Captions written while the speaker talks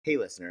Hey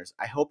listeners,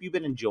 I hope you've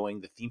been enjoying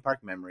the theme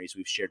park memories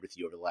we've shared with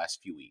you over the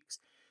last few weeks.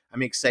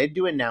 I'm excited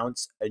to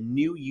announce a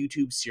new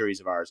YouTube series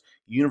of ours,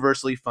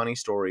 Universally Funny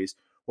Stories,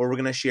 where we're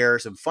going to share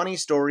some funny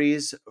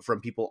stories from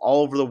people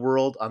all over the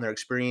world on their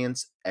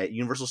experience at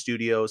Universal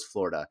Studios,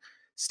 Florida.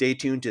 Stay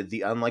tuned to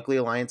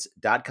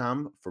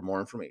theunlikelyalliance.com for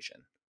more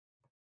information.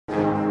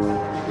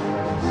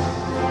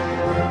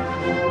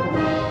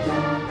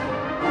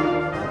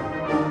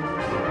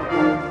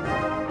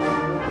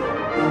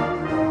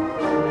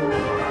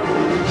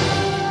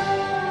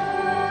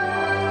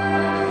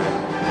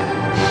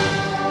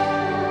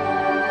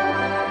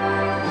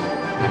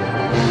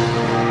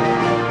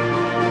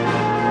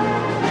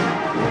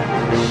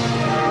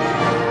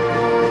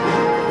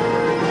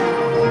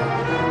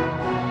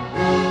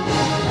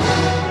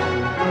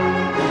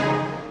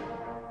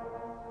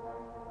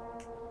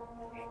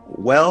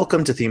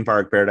 Welcome to Theme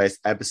Park Paradise,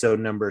 episode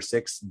number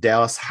 6.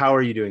 Dallas, how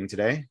are you doing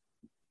today?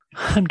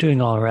 I'm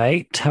doing all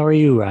right. How are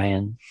you,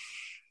 Ryan?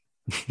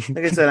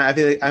 Like I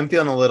said, I'm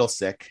feeling a little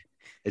sick.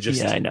 It's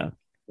just Yeah, I know.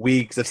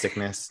 weeks of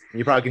sickness.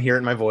 You probably can hear it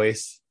in my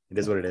voice. It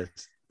is what it is.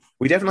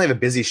 We definitely have a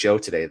busy show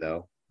today,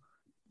 though,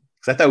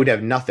 because I thought we'd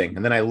have nothing.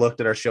 And then I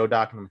looked at our show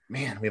doc and I'm like,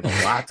 man, we have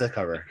a lot to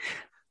cover.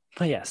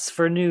 But yes,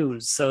 for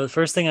news. So the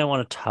first thing I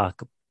want to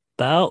talk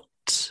about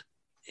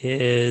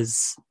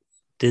is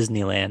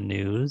Disneyland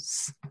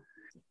news.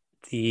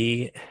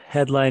 The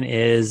headline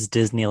is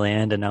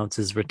Disneyland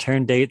announces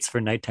return dates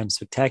for nighttime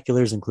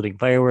spectaculars, including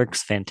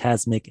fireworks,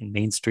 Fantasmic, and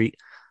Main Street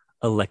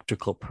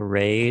Electrical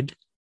Parade.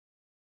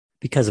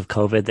 Because of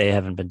COVID, they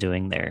haven't been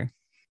doing their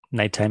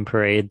nighttime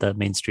parade, the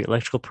Main Street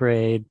Electrical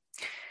Parade.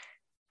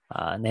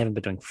 And they haven't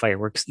been doing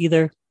fireworks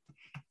either.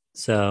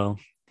 So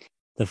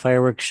the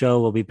fireworks show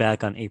will be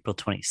back on April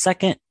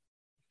 22nd,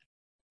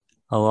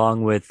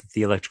 along with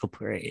the electrical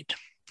parade.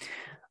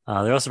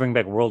 They're also bringing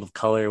back World of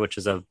Color, which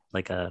is a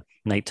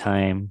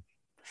nighttime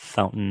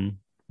fountain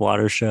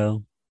water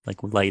show,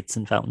 like lights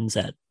and fountains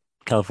at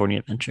California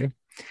Adventure.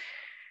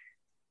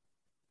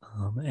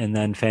 And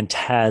then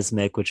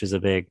Fantasmic, which is a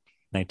big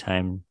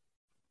nighttime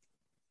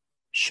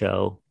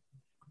show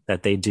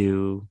that they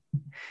do.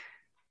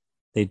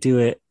 They do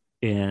it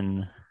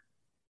in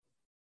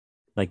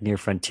like near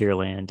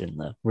Frontierland in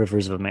the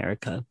Rivers of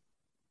America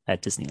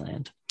at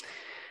Disneyland.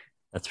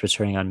 That's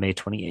returning on May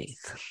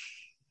 28th.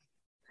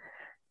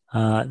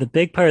 The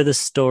big part of this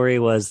story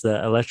was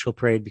the electrical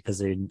parade because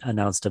they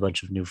announced a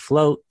bunch of new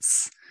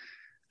floats,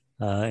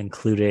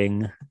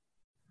 including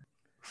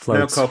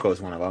floats. No, Coco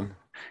is one of them.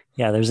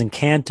 Yeah, there's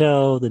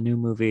Encanto, the new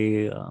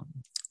movie,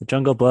 The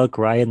Jungle Book,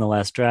 Raya and the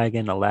Last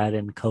Dragon,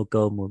 Aladdin,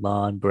 Coco,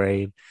 Mulan,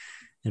 Brave,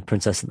 and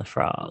Princess and the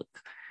Frog.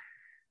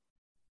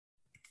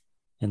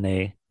 And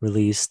they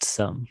released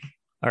some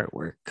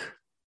artwork.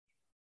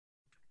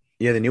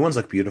 Yeah, the new ones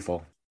look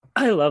beautiful.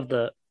 I love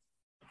the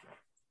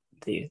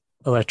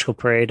electrical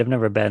parade. I've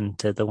never been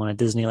to the one at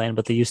Disneyland,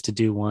 but they used to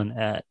do one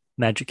at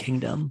Magic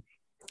Kingdom,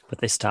 but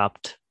they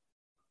stopped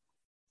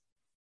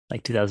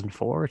like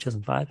 2004 or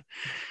 2005,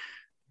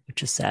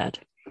 which is sad,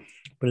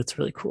 but it's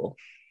really cool.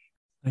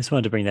 I just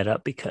wanted to bring that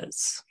up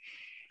because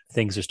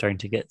things are starting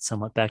to get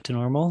somewhat back to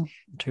normal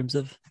in terms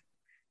of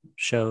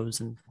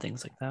shows and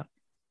things like that.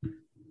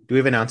 Do we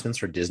have announcements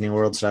for Disney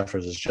World stuff, or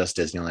is it just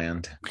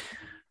Disneyland?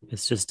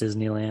 It's just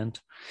Disneyland.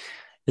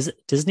 Is it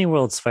Disney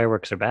World's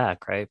fireworks are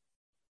back, right?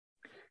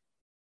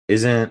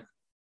 Isn't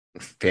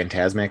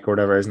Fantasmic or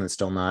whatever, isn't it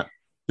still not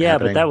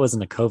happening? But that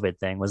wasn't a COVID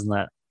thing.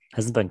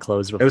 Hasn't been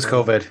closed before? It was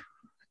COVID.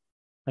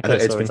 I I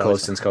thought it's been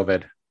closed since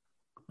COVID.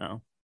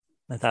 No,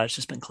 I thought it's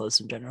just been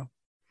closed in general.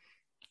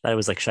 I thought it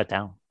was like shut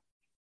down.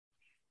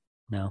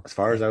 No. As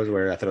far as I was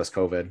aware, I thought it was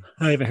COVID.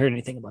 I haven't heard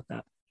anything about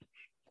that.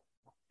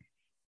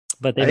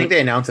 But I think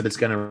they announced that it's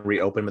going to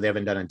reopen, but they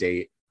haven't done a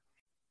date.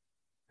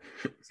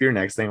 For your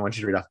next thing, I want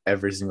you to read off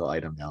every single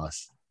item,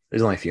 Dallas.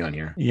 There's only a few on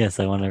here. Yes,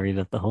 I want to read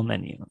up the whole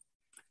menu.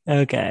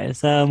 Okay,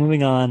 so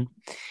moving on.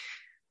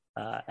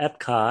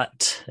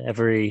 Epcot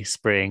every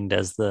spring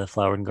does the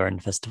Flower and Garden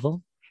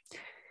Festival.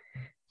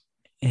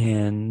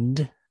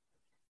 And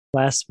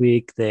last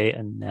week they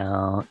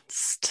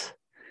announced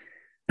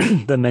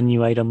the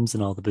menu items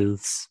and all the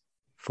booths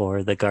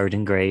for the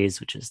Garden Graze,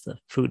 which is the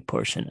food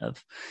portion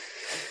of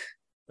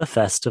the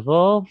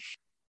festival.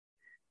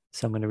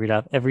 So I'm going to read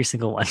off every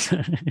single one.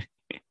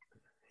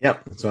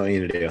 Yep, that's what I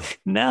need to do.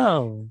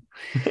 No.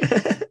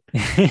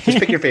 Just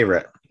pick your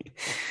favorite.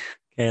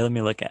 Okay, let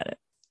me look at it.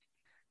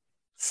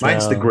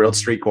 Mine's the grilled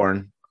street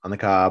corn on the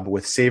cob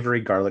with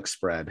savory garlic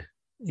spread.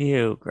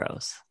 Ew,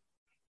 gross.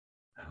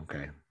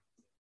 Okay.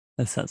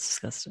 That sounds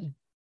disgusting.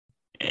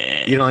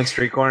 You don't like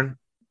street corn?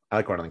 I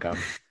like corn on the cob.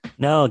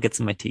 No, it gets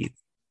in my teeth.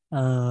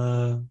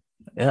 Yeah,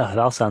 it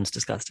all sounds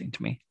disgusting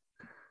to me.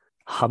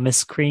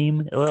 Hummus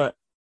cream? What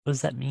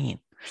does that mean?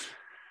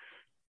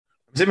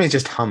 It means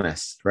just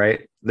hummus,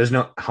 right? There's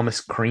no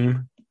hummus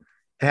cream.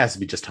 It has to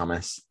be just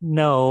hummus.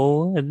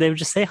 No, they would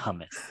just say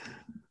hummus.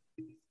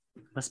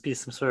 Must be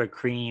some sort of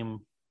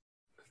cream,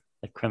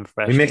 like creme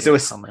fraiche. We mix it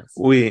with hummus.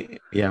 We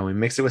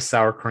mix it with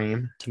sour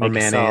cream or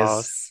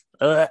mayonnaise.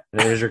 Sauce.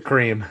 There's your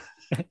cream.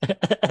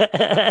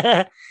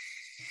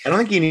 I don't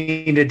think you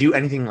need to do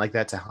anything like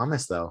that to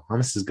hummus, though.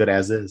 Hummus is good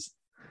as is.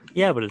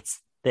 Yeah, but it's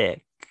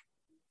thick.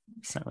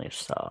 It's not really a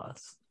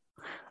sauce.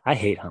 I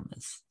hate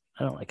hummus.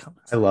 I don't like I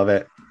hummus. love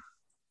it.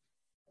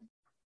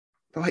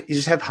 But you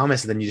just have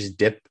hummus and then you just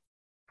dip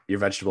your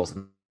vegetables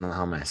in the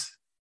hummus.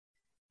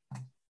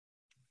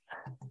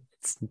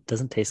 It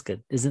doesn't taste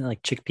good. Isn't it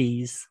like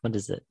chickpeas? What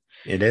is it?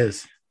 It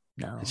is.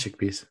 No, It's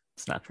chickpeas.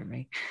 it's not for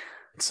me.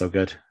 It's so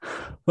good.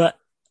 But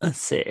let's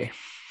see.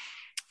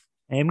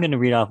 I am going to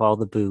read off all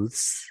the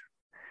booths.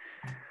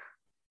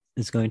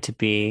 There's going to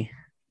be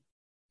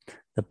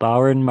the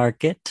Bauern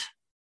Market,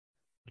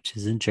 which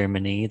is in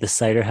Germany, the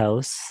Cider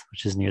House,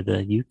 which is near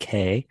the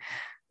UK,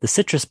 the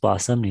Citrus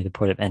Blossom near the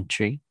port of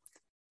entry,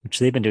 which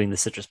they've been doing the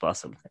Citrus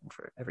Blossom thing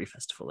for every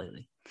festival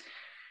lately.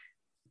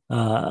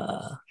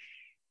 Let's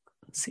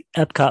see,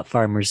 Epcot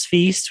Farmers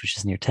Feast, which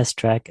is near Test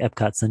Track,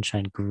 Epcot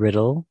Sunshine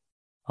Griddle,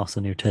 also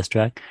near Test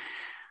Track,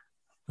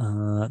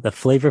 the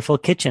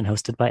Flavorful Kitchen,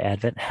 hosted by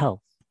Advent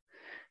Health,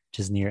 which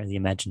is near the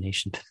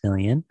Imagination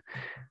Pavilion.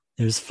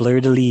 There's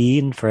Fleur de Lis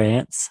in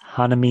France,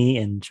 Hanami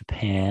in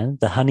Japan,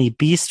 the Honey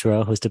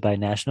Bistro, hosted by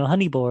National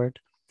Honey Board,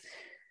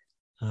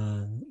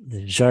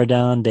 the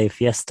Jardin de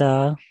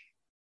Fiesta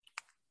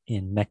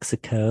in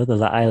Mexico, the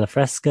La Isla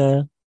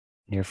Fresca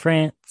near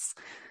France,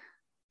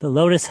 the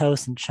Lotus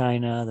House in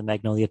China, the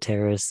Magnolia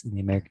Terrace in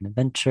the American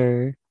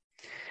Adventure,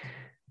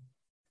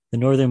 the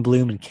Northern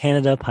Bloom in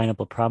Canada,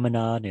 Pineapple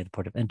Promenade near the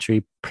port of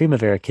entry,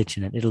 Primavera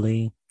Kitchen in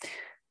Italy,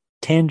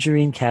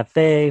 Tangerine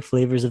Cafe,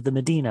 Flavors of the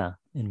Medina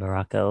in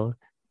Morocco,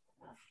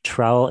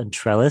 Trowel and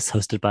Trellis,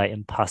 hosted by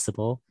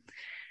Impossible,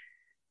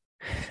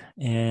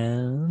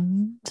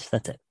 and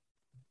that's it.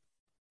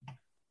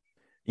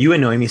 You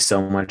annoy me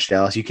so much,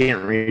 Dallas. You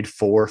can't read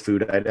 4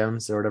 food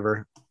items or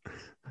whatever.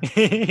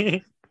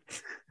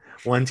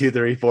 1, 2,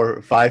 3,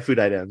 4, 5 food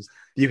items.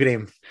 You could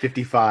name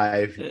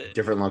 55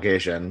 different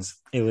locations.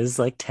 It was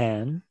like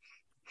 10.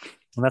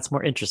 And that's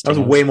more interesting. That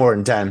was way more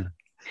than 10.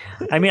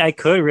 I mean, I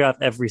could read off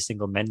every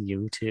single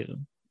menu too.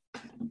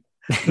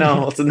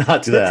 No, let's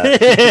not do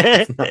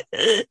that.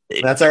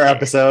 That's our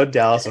episode.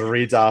 Dallas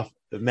reads off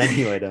the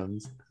menu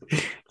items.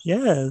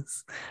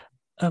 Yes.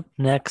 Up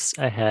next,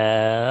 I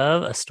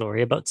have a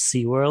story about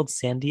SeaWorld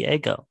San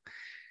Diego.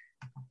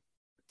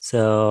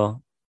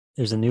 So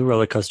there's a new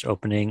roller coaster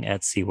opening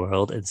at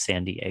SeaWorld in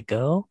San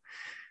Diego.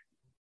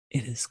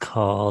 It is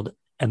called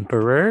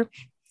Emperor,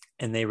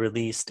 and they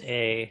released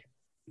a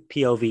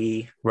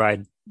POV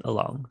ride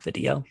along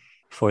video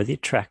for the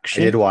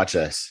attraction. I did watch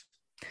this.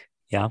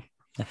 Yeah.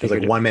 It was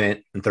like 1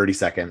 minute and 30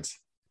 seconds.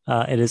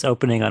 It is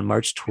opening on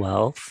March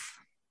 12th.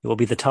 It will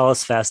be the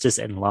tallest, fastest,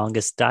 and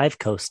longest dive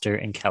coaster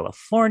in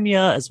California,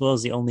 as well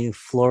as the only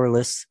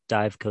floorless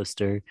dive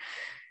coaster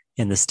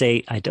in the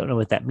state. I don't know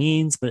what that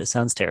means, but it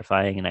sounds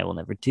terrifying, and I will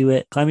never do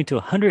it. Climbing to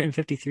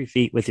 153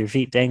 feet with your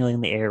feet dangling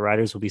in the air,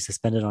 riders will be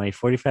suspended on a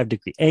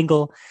 45-degree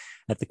angle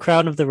at the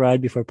crown of the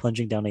ride before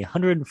plunging down a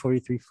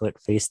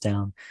 143-foot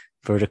face-down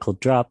vertical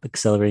drop,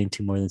 accelerating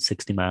to more than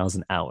 60 miles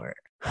an hour.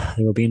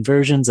 There will be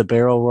inversions, a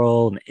barrel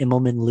roll, an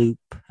Immelman loop,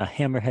 a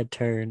hammerhead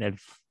turn, and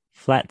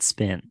flat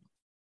spin.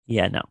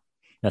 Yeah, no,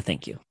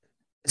 thank you.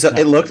 So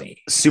it looked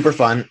super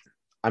fun.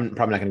 I'm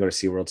probably not going to go to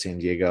SeaWorld San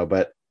Diego,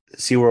 but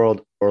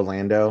SeaWorld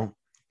Orlando,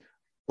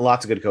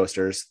 lots of good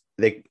coasters.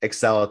 They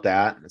excel at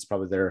that. It's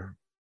probably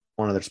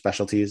one of their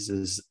specialties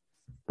is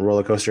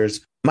roller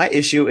coasters. My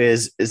issue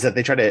is that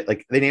they try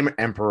to they name it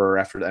Emperor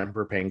after the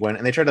Emperor Penguin,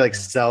 and they try to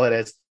sell it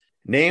as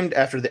named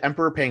after the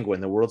Emperor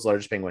Penguin, the world's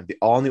largest penguin. The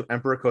all-new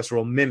Emperor coaster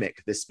will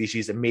mimic this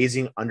species'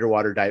 amazing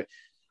underwater dive.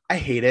 I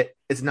hate it.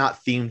 It's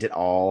not themed at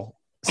all.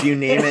 So you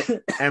name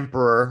it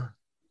Emperor.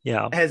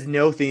 Yeah. It has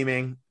no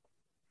theming.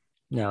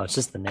 No, it's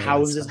just the name. How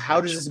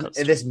does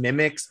this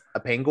mimics a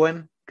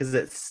penguin? Because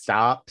it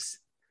stops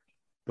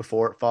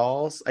before it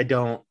falls. I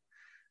don't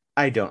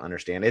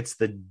understand. It's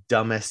the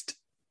dumbest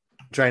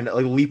trying to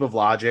leap of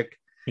logic.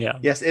 Yeah.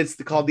 Yes, it's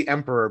called the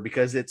Emperor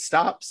because it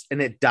stops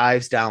and it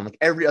dives down like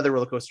every other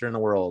roller coaster in the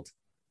world.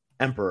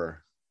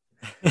 Emperor.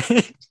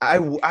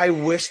 I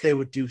wish they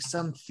would do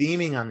some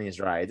theming on these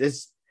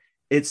rides.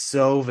 It's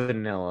so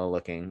vanilla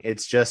looking.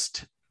 It's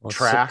just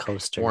track,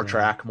 more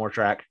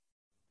track.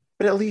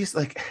 But at least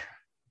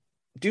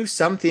do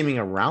some theming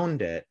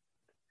around it.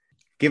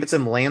 Give it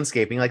some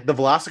landscaping. Like the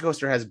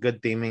Velocicoaster has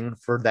good theming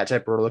for that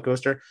type of roller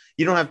coaster.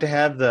 You don't have to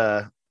have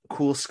the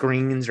cool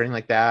screens or anything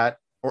like that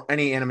or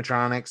any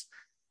animatronics,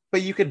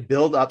 but you could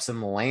build up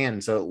some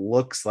land so it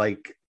looks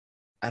like,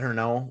 I don't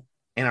know,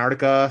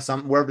 Antarctica,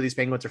 wherever these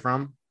penguins are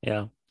from.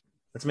 Yeah.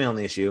 That's my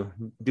only issue.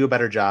 Do a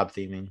better job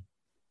theming.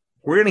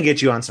 We're going to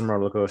get you on some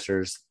roller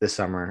coasters this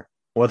summer,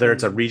 whether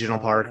it's a regional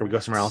park or we go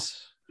somewhere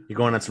else. You're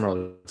going on some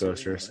roller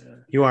coasters.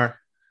 You are.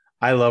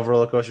 I love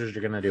roller coasters.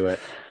 You're going to do it.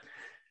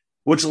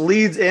 Which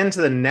leads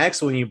into the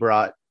next one you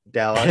brought,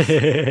 Dallas.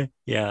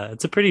 Yeah,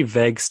 it's a pretty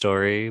vague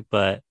story,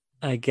 but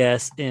I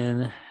guess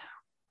in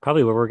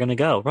probably where we're going to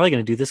go. We're probably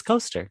going to do this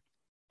coaster.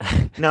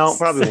 No,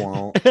 probably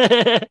won't.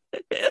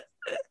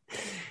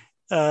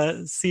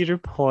 Cedar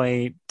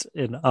Point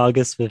in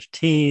August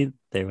 15th,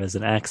 there was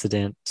an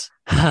accident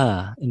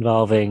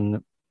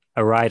involving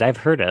a ride I've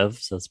heard of,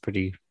 so it's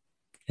pretty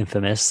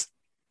infamous,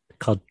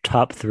 called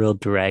Top Thrill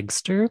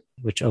Dragster,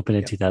 which opened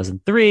in Yep.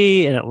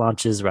 2003, and it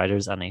launches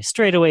riders on a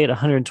straightaway at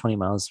 120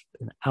 miles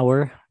an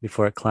hour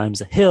before it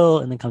climbs a hill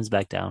and then comes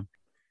back down.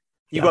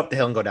 You Yeah. go up the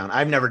hill and go down.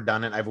 I've never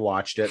done it. I've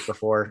watched it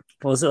before,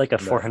 What was it, like a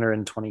but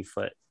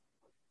 420-foot?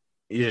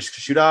 you just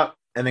shoot up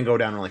and then go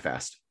down really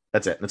fast.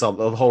 That's it. That's all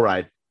the whole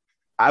ride.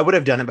 I would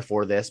have done it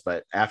before this,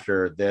 but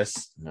after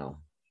this, no.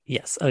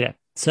 Yes. Okay.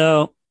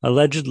 So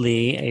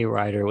allegedly, a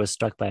rider was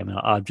struck by a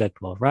metal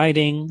object while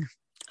riding.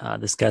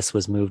 This guest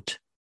was moved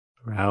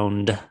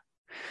around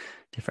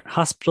different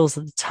hospitals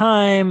at the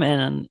time,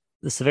 and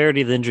the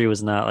severity of the injury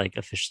was not like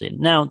officially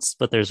announced,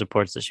 but there's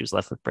reports that she was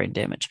left with brain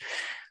damage.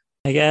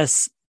 I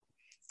guess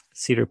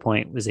Cedar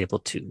Point was able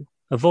to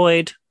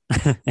avoid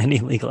any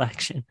legal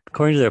action.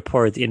 According to the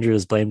report, the injury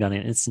was blamed on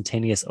an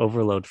instantaneous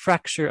overload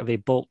fracture of a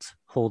bolt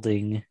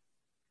holding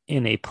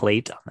in a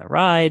plate on the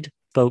ride.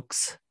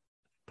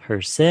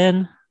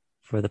 Spokesperson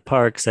for the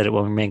park said it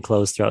will remain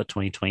closed throughout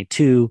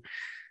 2022.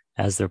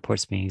 As the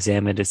report's being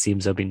examined, it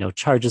seems there'll be no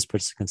charges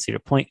put against Cedar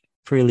Point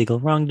for illegal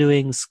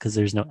wrongdoings because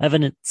there's no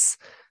evidence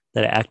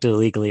that it acted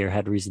illegally or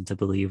had reason to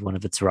believe one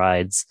of its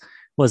rides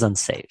was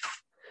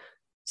unsafe.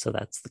 So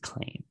that's the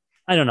claim.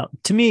 I don't know.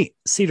 To me,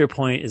 Cedar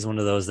Point is one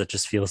of those that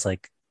just feels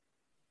like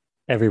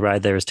every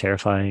ride there is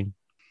terrifying.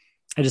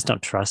 I just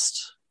don't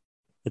trust.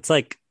 It's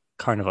like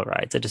carnival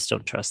rides. I just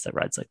don't trust that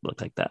rides like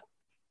look like that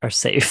are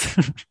safe.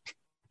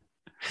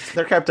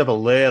 They're kept up a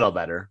little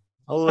better.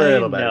 A I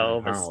little better. know,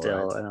 than but carnival still,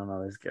 rides. I don't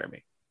know. They scare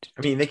me.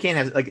 I mean, they can't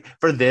have like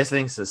for this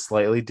thing, it's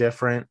slightly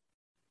different.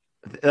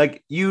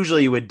 Like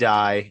usually you would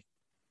die.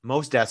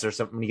 Most deaths are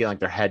something you get like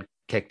their head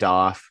kicked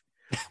off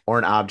or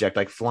an object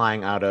like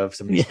flying out of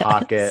somebody's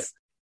pocket.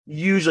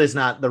 Usually it's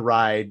not the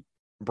ride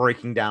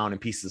breaking down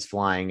and pieces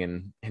flying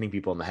and hitting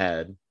people in the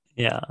head.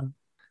 Yeah.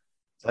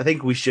 So I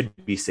think we should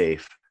be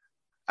safe.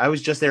 I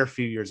was just there a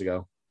few years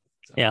ago.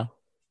 So. Yeah.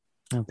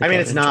 I mean,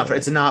 it's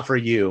not for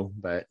you,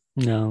 but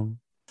no.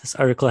 This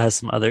article has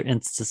some other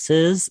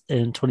instances.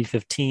 In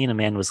 2015, a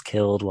man was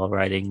killed while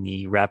riding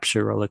the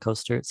Rapture roller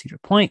coaster at Cedar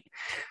Point.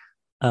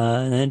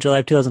 And then in July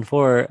of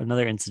 2004,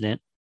 another incident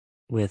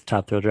with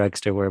Top Thrill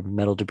Dragster where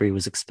metal debris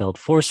was expelled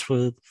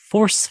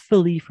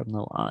forcefully from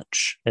the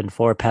launch, and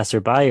 4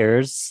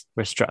 passerbyers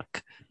were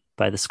struck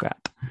by the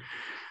scrap,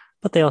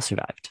 but they all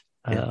survived.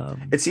 Yeah.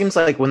 It seems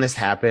like when this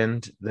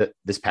happened,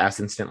 this past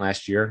incident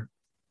last year,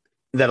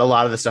 that a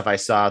lot of the stuff I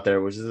saw out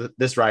there was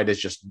this ride is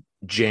just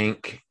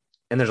jank,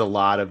 and there's a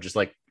lot of just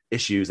like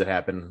issues that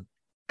happen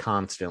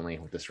constantly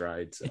with this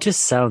ride. So. It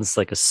just sounds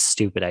like a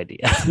stupid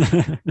idea.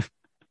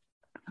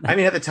 I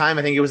mean, at the time,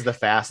 I think it was the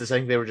fastest. I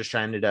think they were just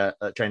trying to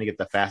get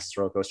the fastest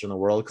roller coaster in the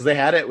world because they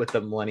had it with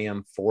the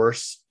Millennium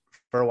Force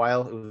for a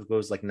while. It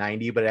goes like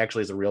 90, but it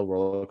actually is a real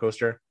roller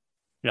coaster.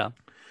 Yeah.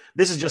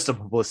 This is just a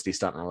publicity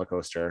stunt roller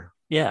coaster.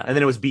 Yeah. And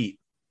then it was beat.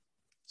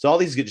 So all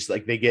these get just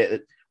like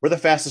we're the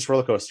fastest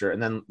roller coaster.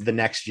 And then the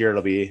next year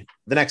it'll be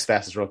the next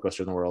fastest roller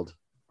coaster in the world.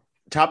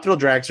 Top Thrill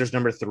Dragster is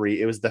number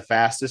 3. It was the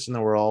fastest in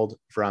the world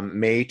from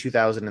May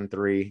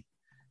 2003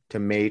 to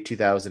May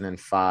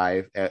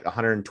 2005 at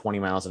 120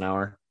 miles an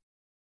hour.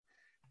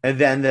 And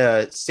then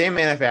the same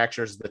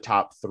manufacturers, the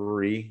top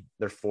 3,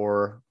 they're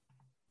 4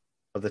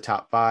 of the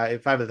top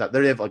 5 of the top.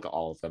 They have like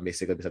all of them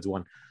basically besides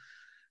one.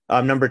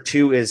 Number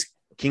 2 is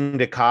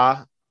Kingda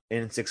Ka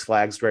in Six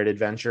Flags Great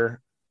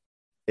Adventure.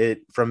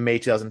 It from May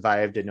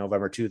 2005 to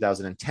November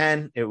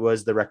 2010, it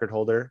was the record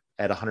holder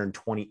at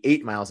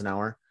 128 miles an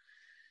hour.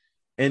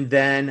 And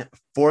then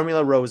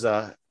Formula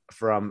Rosa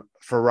from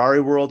Ferrari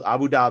World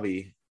Abu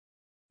Dhabi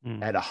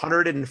at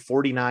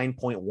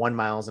 149.1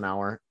 miles an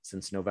hour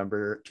since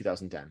November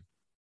 2010.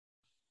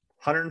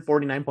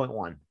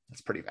 149.1.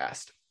 That's pretty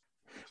fast.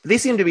 But they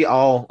seem to be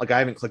all like I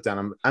haven't clicked on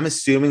them. I'm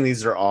assuming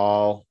these are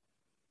all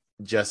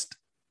just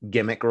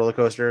gimmick roller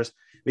coasters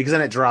because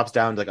then it drops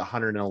down to like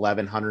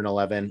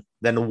 111,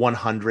 then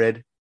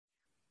 100.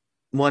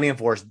 Millennium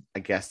Force, I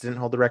guess, didn't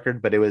hold the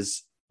record, but it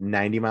was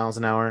 90 miles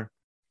an hour.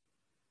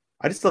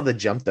 I just love the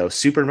jump though.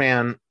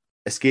 Superman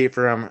Escape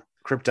from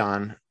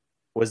Krypton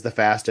was the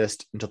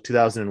fastest until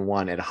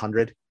 2001 at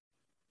 100.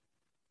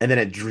 And then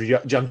it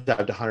jumped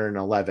up to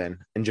 111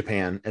 in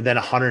Japan and then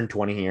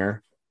 120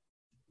 here.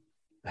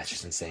 That's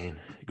just insane.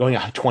 Going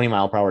a 20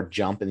 mile per hour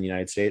jump in the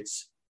United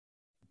States.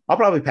 I'll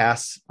probably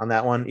pass on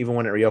that one, even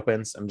when it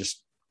reopens. I'm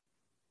just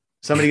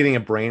somebody getting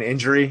a brain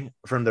injury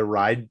from the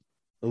ride,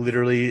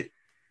 literally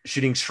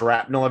shooting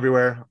shrapnel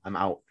everywhere. I'm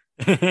out.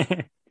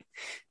 It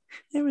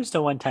was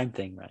a one-time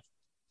thing, right?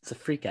 It's a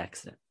freak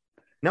accident.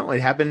 No,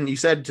 it happened. You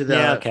said to the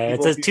yeah, okay.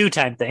 It's a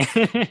two-time thing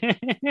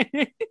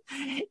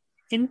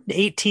in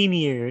 18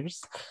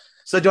 years.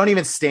 So don't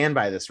even stand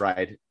by this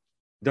ride.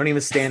 Don't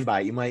even stand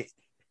by. You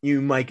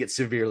might get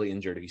severely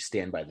injured if you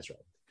stand by this ride.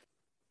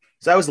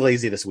 So I was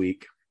lazy this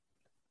week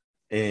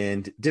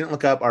and didn't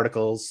look up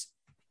articles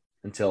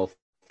until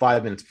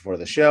 5 minutes before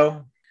the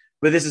show.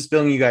 But this is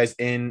filling you guys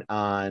in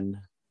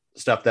on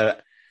stuff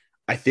that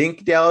I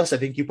think, Dallas,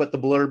 you put the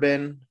blurb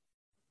in.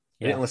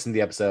 Yeah. I didn't listen to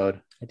the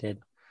episode. I did.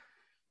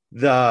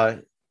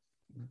 The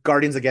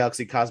Guardians of the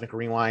Galaxy Cosmic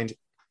Rewind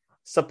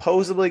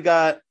supposedly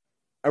got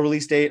a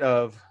release date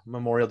of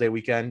Memorial Day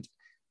weekend.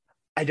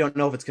 I don't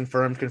know if it's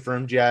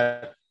confirmed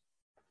yet.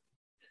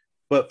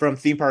 But from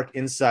Theme Park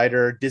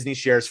Insider, Disney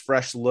shares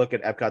fresh look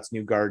at Epcot's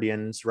new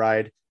Guardians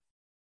ride.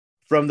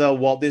 From the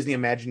Walt Disney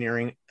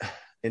Imagineering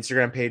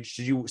Instagram page,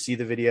 did you see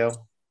the video?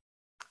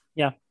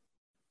 Yeah.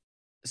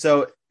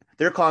 So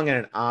they're calling it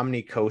an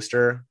Omni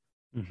coaster.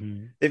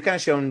 Mm-hmm. They've kind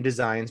of shown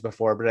designs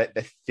before, but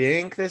I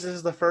think this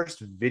is the first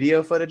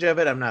video footage of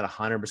it. I'm not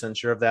 100%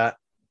 sure of that.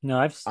 No,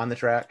 I've on the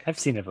track. I've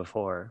seen it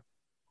before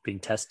being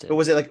tested. But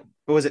was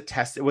it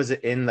tested? Was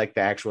it in like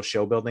the actual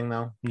show building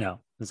though?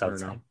 No, it's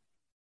outside.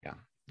 Yeah,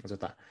 that's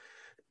what I thought.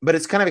 But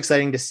it's kind of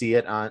exciting to see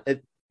it on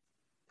it.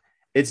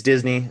 It's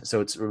Disney,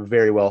 so it's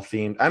very well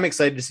themed. I'm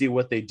excited to see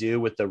what they do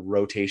with the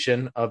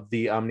rotation of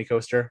the Omni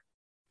coaster.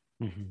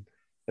 Mm-hmm.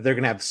 If they're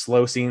going to have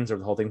slow scenes or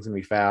the whole thing's going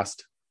to be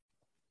fast.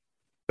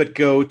 But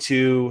go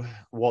to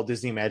Walt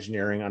Disney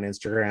Imagineering on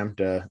Instagram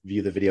to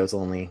view the videos.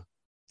 Only, I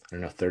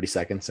don't know, 30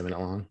 seconds, a minute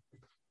long.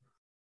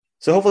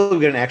 So hopefully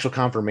we get an actual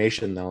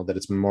confirmation, though, that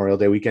it's Memorial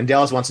Day weekend.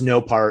 Dallas wants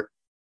no part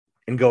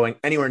in going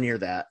anywhere near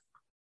that.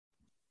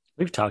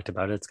 We've talked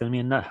about it. It's going to be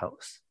a nut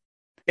house.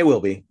 It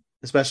will be,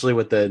 especially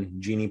with the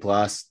Genie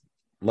Plus,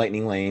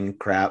 Lightning Lane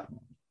crap.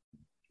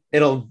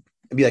 It'll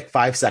be like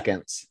 5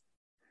 seconds.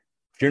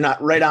 If you're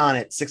not right on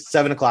it, 6,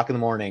 7 o'clock in the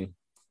morning,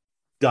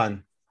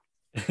 done.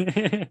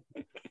 And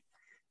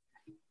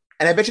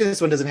I bet you this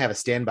one doesn't have a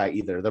standby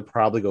either. They'll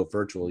probably go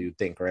virtual, you'd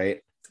think,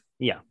 right?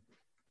 Yeah,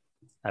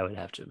 I would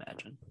have to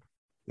imagine.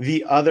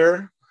 The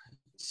other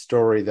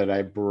story that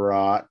I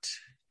brought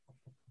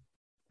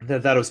that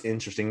I thought was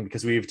interesting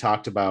because we've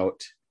talked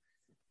about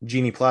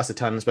Genie Plus a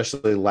ton,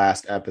 especially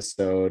last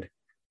episode.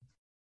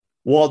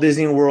 Walt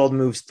Disney World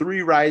moves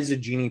 3 rides to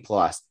Genie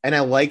Plus. And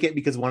I like it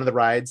because one of the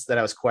rides that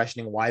I was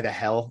questioning, why the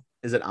hell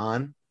is it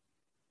on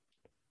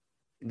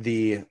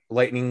the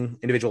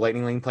individual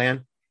Lightning Lane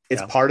plan?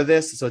 It's part of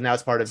this. So now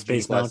it's part of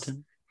Space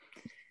Mountain.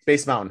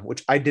 Space Mountain,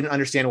 which I didn't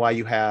understand why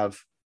you have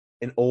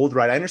an old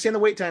ride. I understand the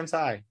wait time's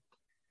high,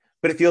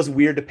 but it feels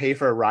weird to pay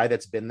for a ride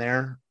that's been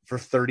there for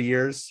 30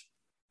 years.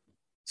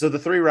 So the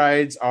 3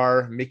 rides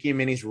are Mickey and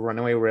Minnie's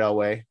Runaway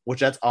Railway, which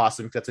that's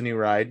awesome because that's a new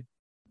ride.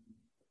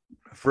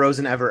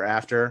 Frozen Ever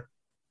After.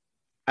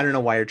 I don't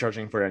know why you're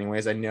charging for it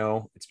anyways. I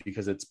know it's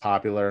because it's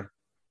popular,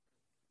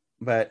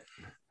 but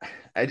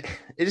it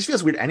just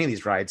feels weird any of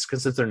these rides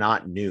because since they're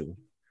not new.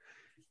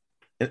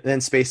 And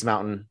then Space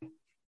Mountain.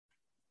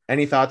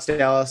 Any thoughts,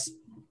 Dallas?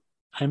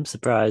 I'm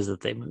surprised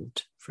that they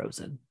moved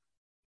Frozen.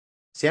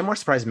 See, I'm more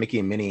surprised Mickey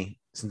and Minnie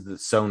since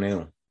it's so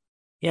new.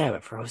 Yeah,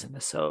 but Frozen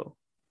is so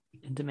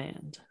in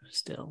demand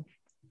still.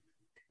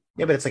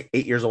 Yeah, but it's like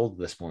 8 years old at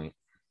this point.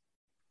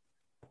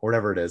 Or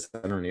whatever it is.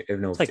 I don't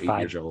even know if it's like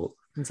 8 years old.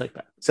 It's like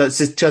that. So it's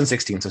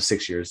 2016, so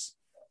 6 years.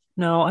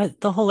 No,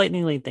 the whole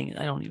Lightning Lane thing,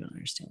 I don't even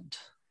understand.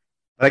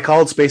 But I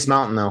called Space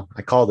Mountain, though.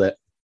 I called it.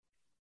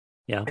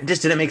 Yeah. It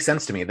just didn't make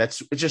sense to me.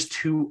 It's just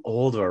too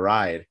old of a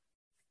ride.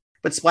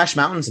 But Splash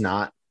Mountain's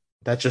not.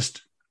 That's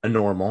just a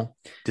normal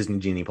Disney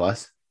Genie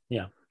Plus.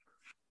 Yeah.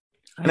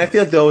 And I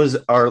feel like those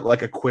are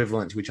like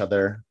equivalent to each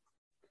other.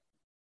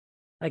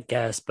 I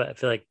guess, but I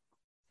feel like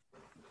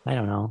I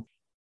don't know.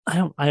 I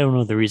don't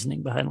know the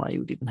reasoning behind why you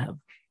would even have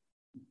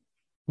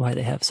why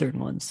they have certain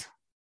ones.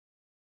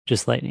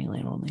 Just Lightning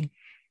Lane only.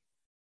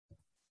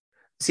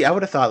 See, I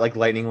would have thought like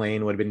Lightning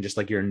Lane would have been just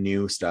like your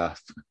new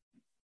stuff.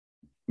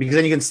 Because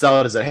then you can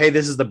sell it as hey,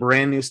 this is the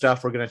brand new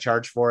stuff. We're going to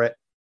charge for it.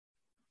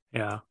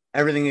 Yeah.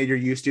 Everything that you're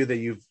used to that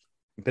you've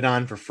been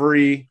on for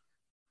free.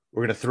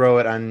 We're going to throw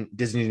it on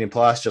Disney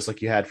Plus, just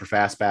like you had for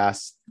Fast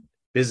Pass.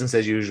 Business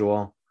as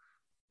usual.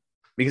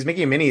 Because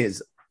Mickey and Minnie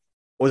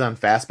was on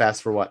Fast Pass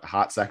for what, a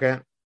hot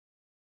second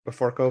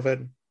before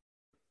COVID?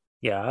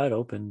 Yeah, it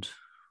opened.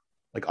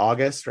 Like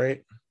August,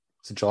 right?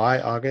 Was it July,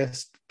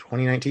 August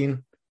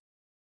 2019?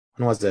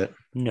 When was it?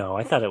 No,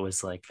 I thought it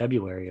was like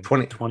February of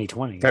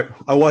 2020.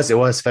 It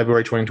was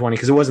February 2020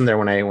 because it wasn't there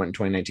when I went in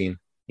 2019.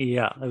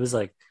 Yeah, it was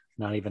like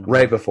not even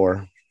right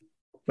before.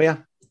 But yeah,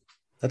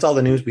 that's all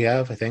the news we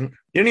have, I think. You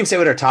didn't even say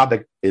what our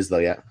topic is though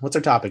yet. What's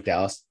our topic,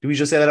 Dallas? Do we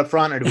just say that up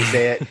front or do we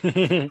say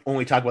it when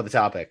we talk about the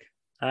topic?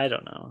 I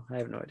don't know. I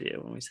have no idea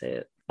when we say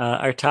it.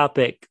 Our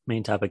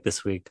main topic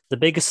this week, the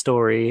biggest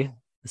story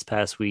this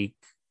past week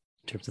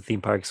in terms of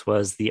theme parks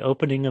was the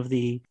opening of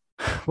it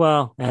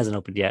hasn't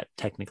opened yet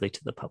technically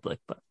to the public,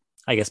 but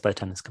I guess by the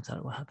time this comes out,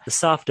 it will have the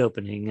soft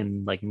opening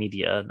and like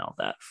media and all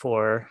that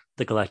for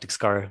the Galactic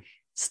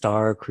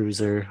Star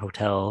Cruiser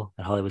Hotel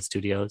at Hollywood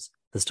Studios,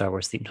 the Star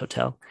Wars themed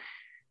hotel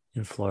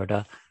in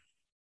Florida.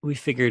 We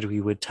figured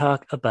we would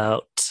talk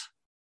about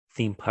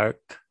theme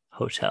park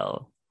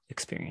hotel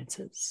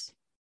experiences,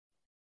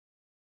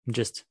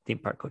 just theme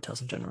park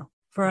hotels in general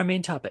for our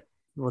main topic.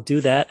 We'll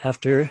do that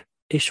after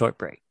a short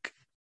break.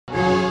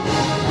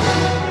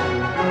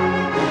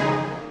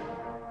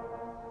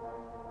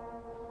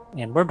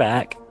 And we're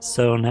back.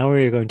 So now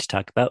we're going to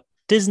talk about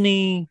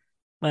Disney.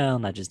 Well,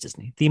 not just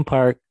Disney, theme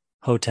park,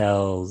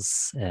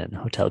 hotels, and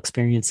hotel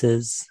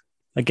experiences.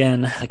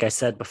 Again, like I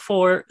said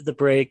before the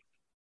break,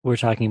 we're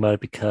talking about it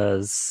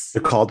because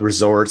They're called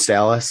resorts,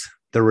 Dallas.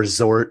 They're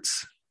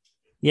resorts.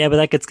 yeah, but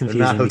that gets They're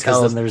not confusing because then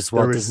hotels. there's They're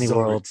Walt Disney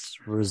World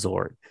resorts.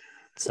 Resort.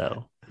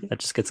 So that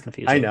just gets I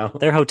confusing. know.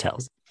 They're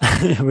hotels.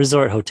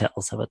 Resort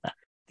hotels. How about that?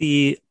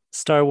 The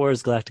Star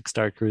Wars Galactic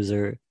Star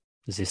Cruiser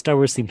is a Star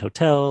Wars themed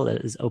hotel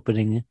that is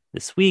opening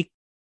this week.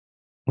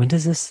 When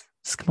does this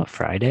come up?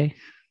 Friday?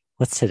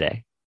 What's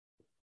today?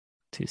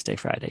 Tuesday,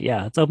 Friday.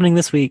 Yeah, it's opening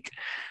this week.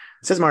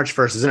 It says March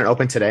 1st. Isn't it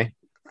open today?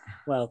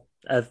 Well,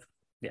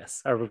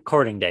 yes, our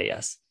recording day,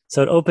 yes.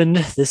 So it opened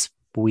this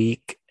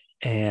week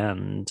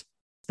and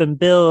it's been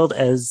billed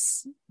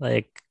as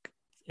like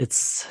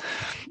it's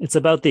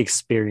about the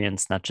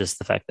experience, not just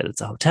the fact that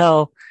it's a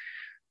hotel.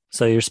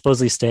 So you're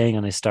supposedly staying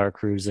on a Star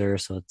Cruiser,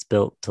 so it's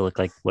built to look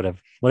like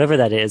whatever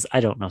that is. I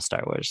don't know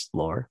Star Wars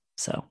lore,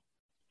 so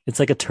it's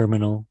like a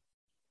terminal,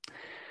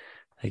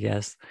 I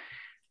guess.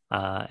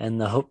 And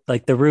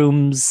the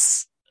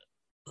rooms,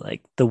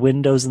 like the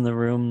windows in the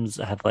rooms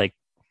have like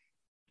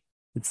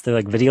they're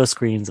like video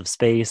screens of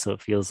space, so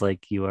it feels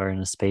like you are in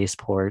a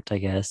spaceport, I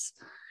guess.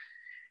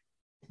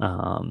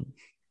 Um,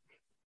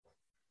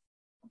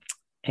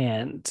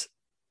 and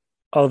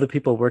all the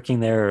people working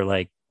there are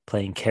like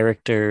playing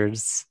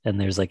characters, and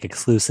there's like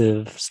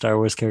exclusive Star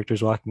Wars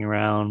characters walking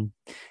around,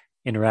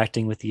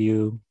 interacting with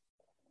you,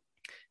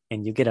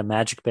 and you get a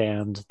magic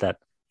band that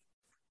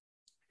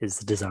is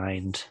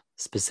designed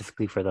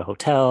specifically for the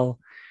hotel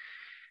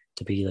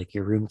to be like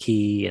your room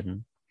key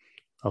and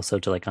also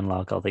to like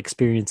unlock all the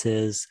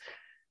experiences.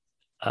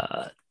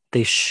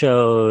 They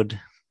showed,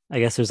 I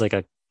guess there's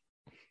like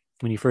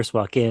when you first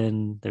walk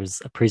in,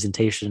 there's a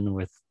presentation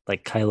with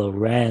like Kylo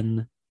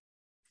Ren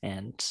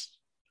and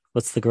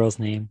what's the girl's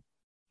name?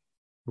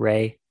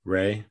 Rey,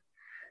 Ray.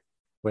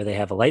 where they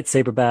have a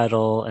lightsaber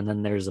battle. And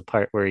then there's a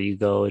part where you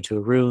go into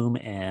a room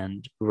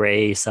and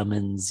Rey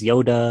summons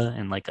Yoda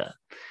and like a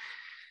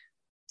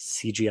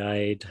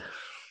CGI'd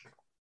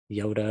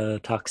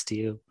Yoda talks to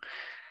you.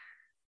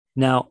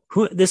 Now,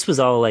 this was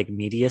all like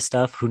media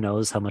stuff. Who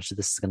knows how much of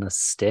this is going to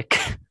stick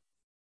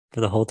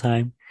for the whole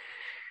time?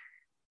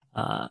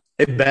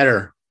 It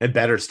better. It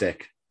better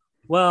stick.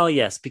 Well,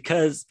 yes,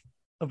 because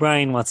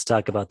O'Brien wants to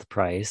talk about the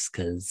price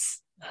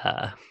because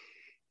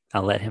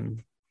I'll let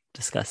him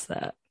discuss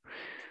that.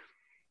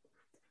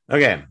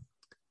 Okay.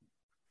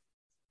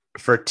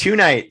 For 2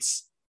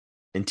 nights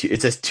and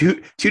it says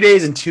 2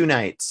 days and 2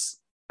 nights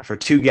for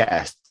 2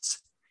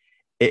 guests.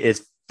 It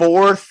is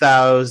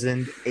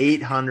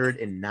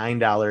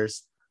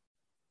 $4,809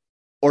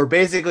 or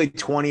basically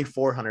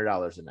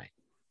 $2,400 a night.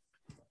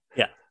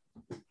 Yeah.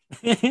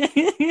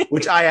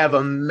 Which I have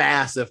a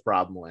massive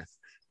problem with.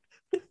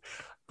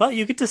 But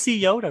you get to see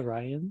Yoda,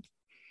 Ryan.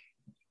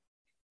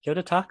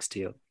 Yoda talks to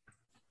you.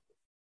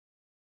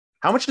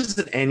 How much does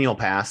an annual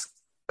pass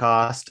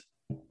cost?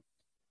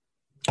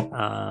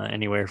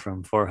 Anywhere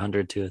from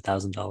 $400 to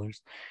 $1,000.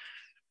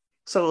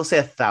 So we'll say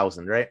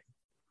 1,000, right?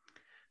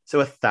 So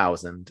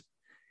 1,000.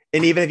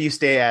 And even if you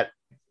stay at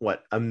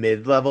what, a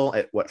mid-level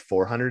at what,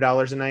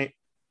 $400 a night?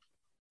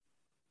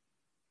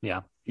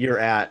 Yeah. You're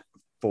at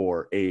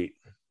 4, 8.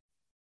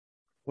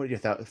 What do you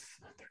thought? 30,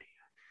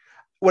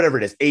 whatever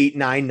it is, 8,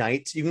 9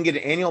 nights. You can get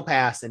an annual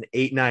pass in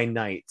 8, 9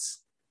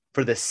 nights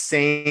for the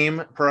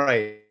same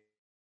price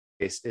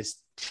as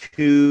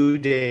 2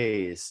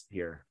 days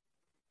here.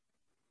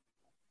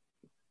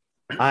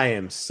 I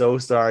am so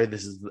sorry.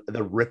 This is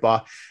the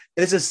ripoff.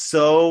 This is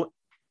so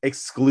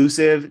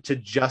exclusive to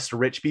just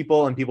rich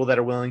people and people that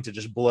are willing to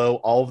just blow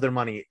all of their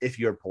money if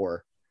you're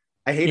poor.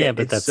 I hate it.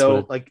 But it's that's so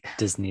what like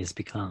Disney has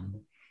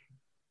become.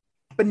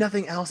 But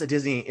nothing else at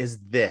Disney is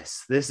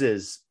this. This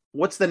is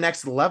what's the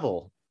next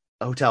level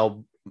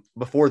hotel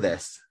before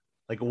this?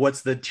 Like,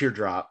 what's the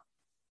teardrop?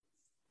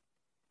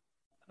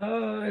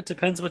 It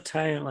depends what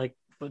time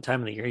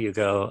of the year you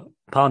go.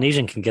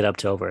 Polynesian can get up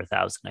to over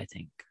 1,000, I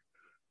think.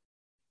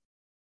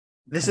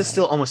 This is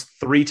still almost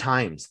 3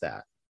 times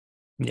that.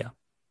 Yeah.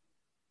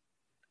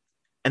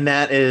 And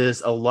that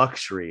is a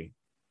luxury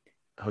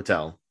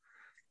hotel.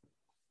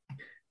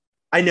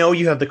 I know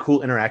you have the cool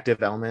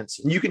interactive elements,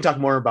 and you can talk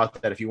more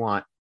about that if you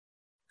want.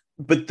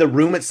 But the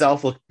room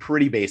itself looked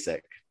pretty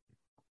basic.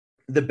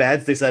 The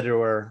beds, they said,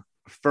 were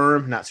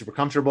firm, not super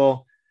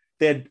comfortable.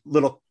 They had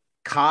little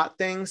cot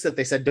things that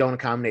they said don't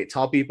accommodate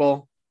tall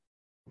people.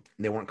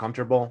 They weren't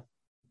comfortable.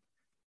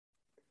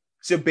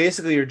 So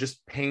basically, you're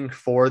just paying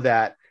for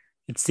that.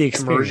 It's the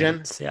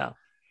experience, yeah.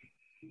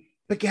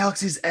 But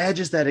Galaxy's Edge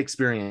is that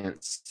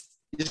experience.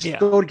 You just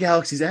go to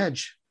Galaxy's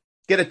Edge,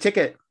 get a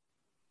ticket,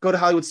 go to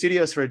Hollywood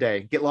Studios for a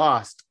day, get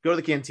lost, go to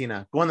the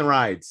cantina, go on the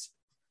rides.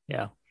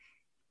 Yeah.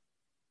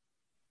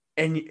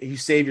 And you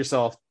save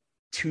yourself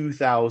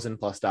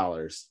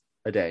 $2,000+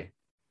 a day.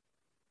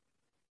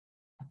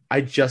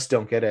 I just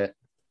don't get it.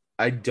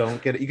 I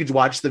don't get it. You could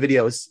watch the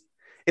videos.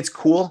 It's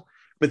cool,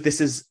 but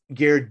this is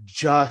geared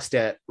just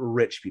at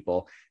rich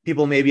people.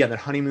 People maybe on their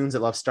honeymoons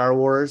that love Star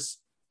Wars.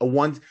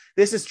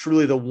 This is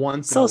truly the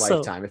once in a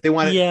lifetime. If they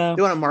want to,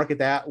 they want to market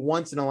that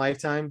once in a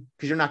lifetime,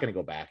 because you're not going to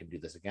go back and do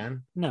this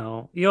again.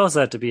 No, you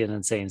also have to be an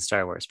insane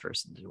Star Wars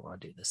person to want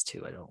to do this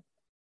too.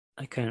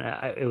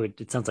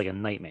 it sounds like a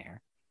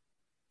nightmare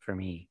for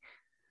me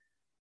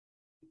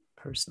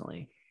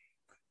personally.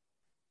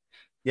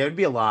 Yeah, it'd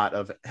be a lot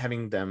of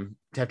having them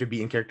to have to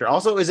be in character.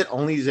 Also, is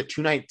it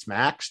 2 nights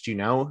max? Do you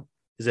know?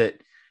 Is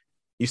it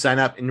you sign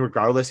up and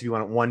regardless if you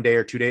want it 1 day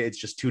or 2 days, it's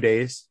just 2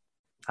 days?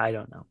 I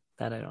don't know.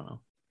 That I don't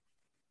know.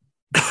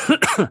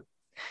 I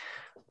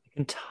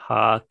can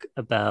talk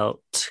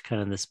about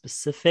kind of the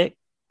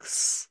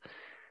specifics.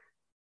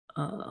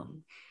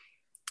 Um,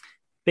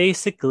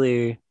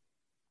 Basically,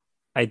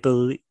 I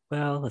believe,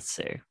 well, let's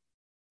see.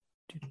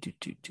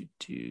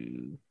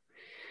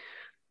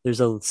 There's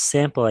a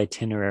sample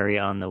itinerary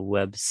on the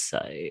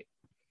website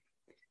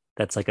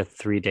that's like a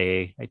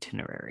 3-day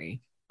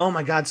itinerary. Oh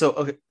my god! So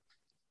okay,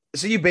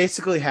 so you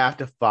basically have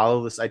to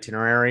follow this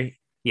itinerary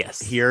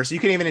Yes. here, so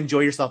you can even enjoy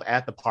yourself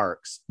at the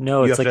parks.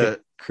 No, You it's have like a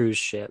to. cruise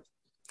ship.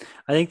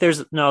 I think there's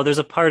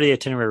a part of the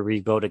itinerary where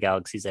you go to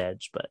Galaxy's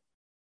Edge, but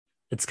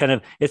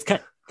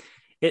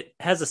it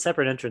has a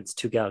separate entrance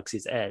to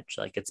Galaxy's Edge.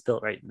 Like it's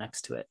built right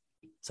next to it.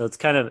 So it's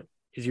kind of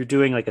if you're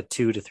doing like a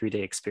 2 to 3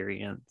 day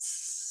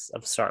experience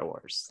of Star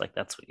Wars, like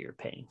that's what you're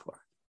paying for,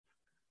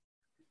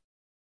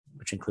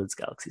 which includes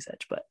Galaxy's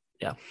Edge. But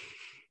yeah.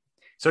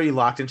 So are you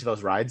locked into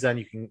those rides?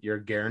 Then you're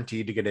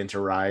guaranteed to get into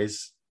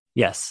Rise.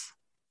 Yes.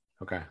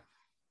 Okay.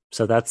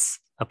 So that's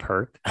a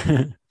perk,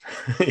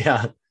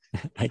 Yeah.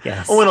 I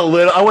guess. I want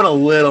a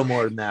little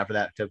more than that for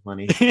that tip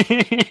money.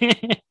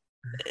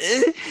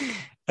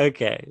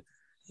 Okay.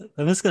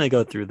 I'm just going to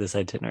go through this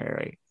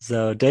itinerary.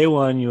 So, day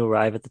one, you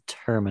arrive at the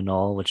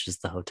terminal, which is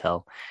the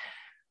hotel.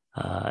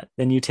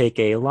 Then you take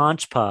a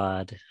launch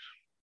pod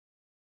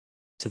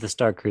to the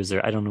Star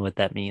Cruiser. I don't know what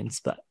that means,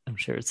 but I'm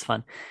sure it's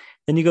fun.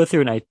 Then you go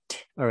through an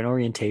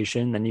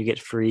orientation. Then you get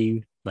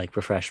free like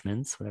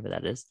refreshments, whatever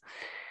that is.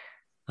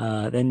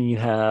 Then you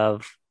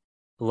have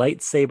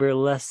lightsaber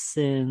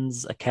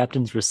lessons, a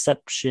captain's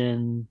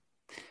reception.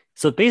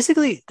 So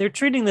basically, they're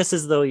treating this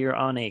as though you're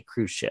on a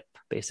cruise ship,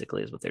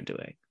 basically, is what they're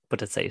doing,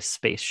 but it's a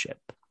spaceship.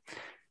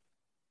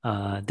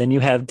 Then you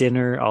have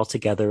dinner all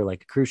together,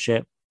 like a cruise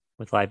ship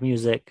with live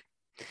music.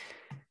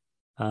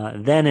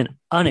 Then an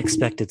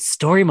unexpected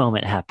story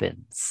moment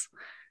happens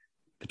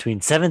between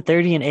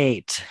 7:30 and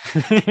 8.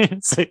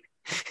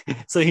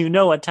 so you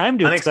know what time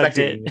to expect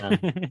it. Yeah.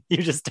 You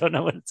just don't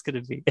know what it's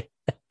going to be.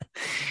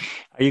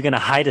 Are you going to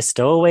hide a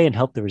stowaway and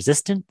help the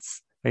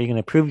resistance? Are you going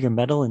to prove your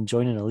mettle and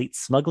join an elite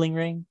smuggling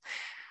ring?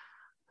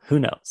 Who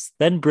knows?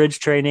 Then bridge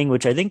training,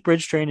 which I think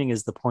bridge training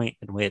is the point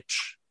in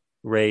which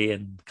Rey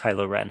and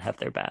Kylo Ren have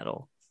their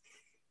battle.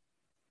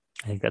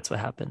 I think that's what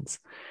happens.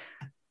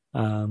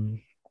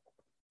 Then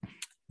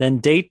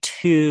day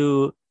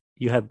 2,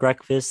 you have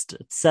breakfast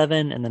at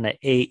 7, and then at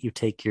 8, you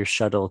take your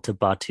shuttle to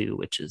Batuu,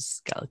 which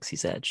is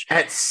Galaxy's Edge.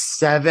 At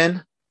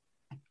 7?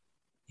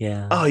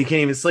 Yeah. Oh, you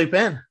can't even sleep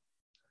in.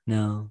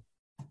 No.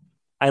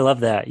 I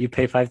love that. You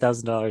pay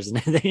 $5,000 and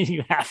then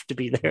you have to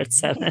be there at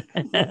 7.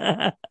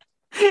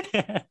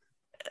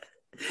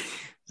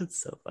 That's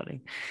so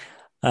funny.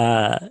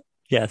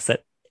 Yes,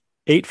 at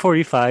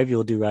 8:45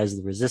 you'll do Rise of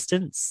the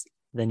Resistance.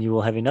 Then you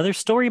will have another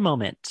story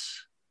moment.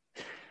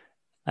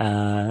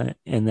 And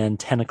then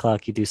 10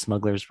 o'clock you do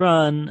Smuggler's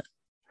Run.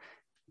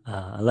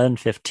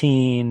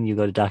 11:15 you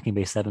go to Docking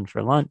Bay 7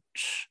 for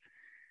lunch.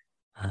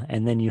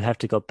 And then you have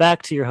to go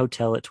back to your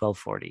hotel at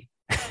 12:40.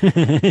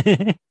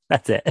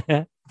 That's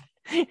it.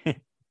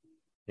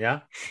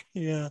 Yeah.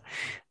 Yeah.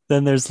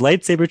 Then there's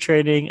lightsaber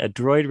training, a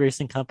droid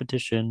racing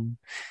competition.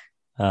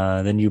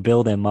 Then you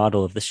build a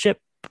model of the ship.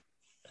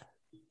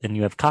 Then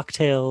you have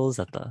cocktails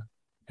at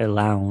a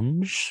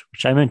lounge,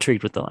 which I'm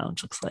intrigued what the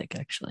lounge looks like,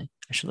 actually.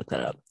 I should look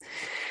that up.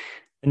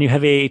 Then you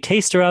have a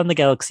taste around the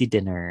galaxy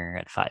dinner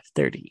at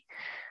 5:30.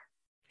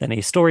 Then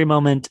a story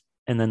moment,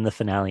 and then the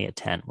finale at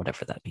 10,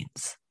 whatever that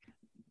means.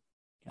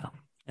 Yeah.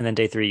 And then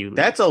day 3, you leave.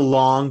 That's a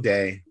long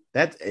day.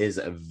 That is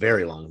a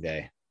very long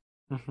day.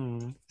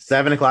 Mm-hmm.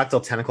 7 o'clock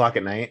till 10 o'clock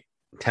at night,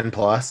 10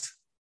 plus.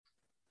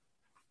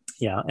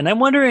 Yeah. And I'm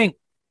wondering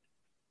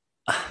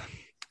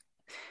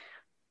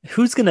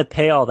who's going to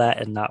pay all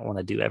that and not want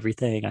to do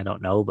everything? I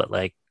don't know, but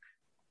like,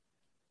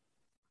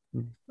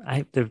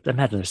 I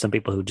imagine there's some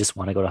people who just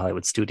want to go to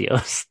Hollywood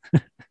Studios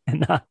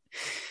and not.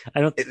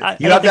 I don't.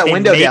 You have that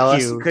window,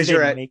 Dallas, because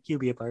you're make you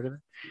be a part of it.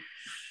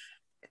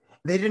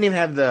 They didn't even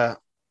have the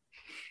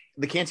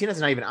cantina's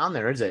not even on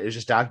there, is it? It's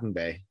just Docking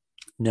Bay.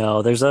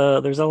 No, there's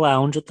a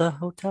lounge at the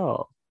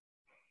hotel.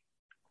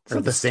 It's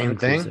not the same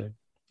thing.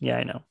 Yeah,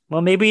 I know.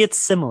 Well, maybe it's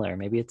similar.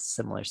 Maybe it's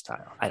similar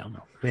style. I don't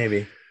know.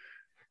 Maybe.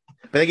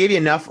 But they gave you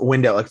enough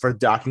window. Like for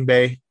Docking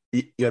Bay,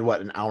 you had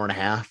what, an hour and a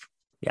half?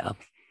 Yeah.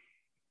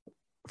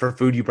 For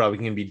food, you probably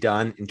can be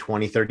done in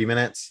 20, 30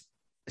 minutes.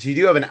 So you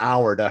do have an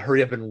hour to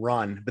hurry up and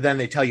run. But then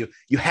they tell you,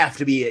 you have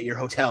to be at your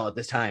hotel at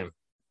this time.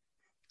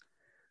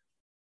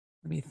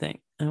 Let me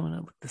think. I want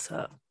to look this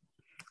up.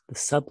 The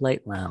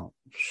Sublight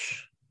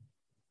Lounge.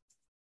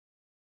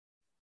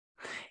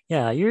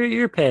 Yeah,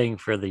 you're paying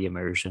for the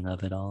immersion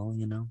of it all,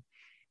 you know.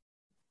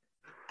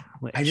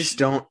 Which... I just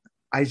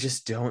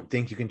don't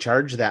think you can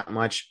charge that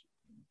much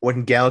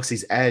when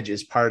Galaxy's Edge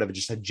is part of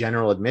just a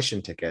general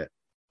admission ticket.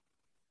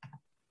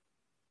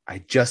 I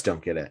just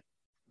don't get it.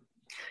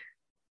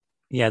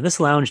 Yeah, this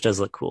lounge does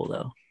look cool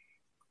though.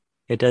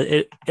 It does.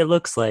 It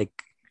looks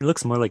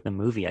more like the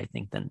movie, I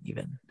think, than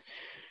even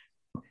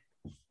the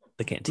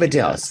But cantina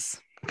Dallas,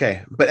 does.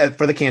 okay, but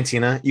for the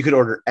cantina, you could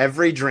order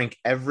every drink,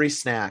 every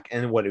snack,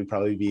 and what it would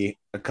probably be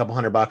a couple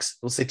 $100.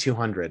 We'll say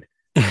 200.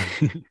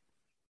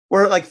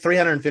 We're like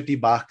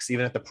 $350,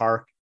 even at the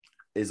park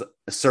is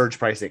a surge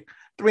pricing.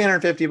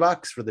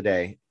 $350 for the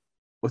day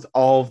with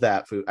all of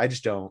that food. I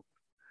just don't.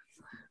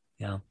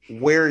 Yeah.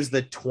 Where's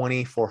the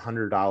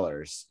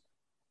 $2,400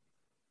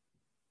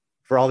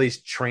 for all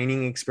these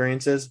training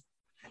experiences?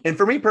 And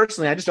for me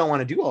personally, I just don't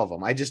want to do all of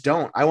them. I just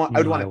don't. I would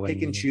No, want I to pick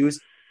wouldn't and either. choose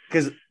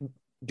because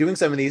doing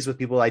some of these with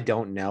people I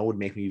don't know would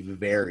make me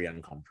very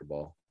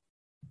uncomfortable.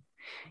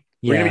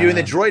 We're going to be doing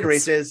the Yeah, droid that's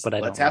races. what I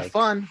Let's don't have like.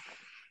 fun.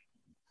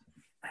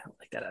 I don't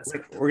like that We're,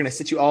 aspect of we're going it. to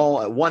sit you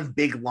all at one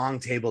big long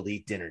table to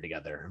eat dinner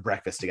together,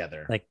 breakfast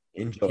together. Like,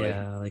 Enjoy.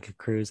 yeah, like a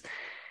cruise.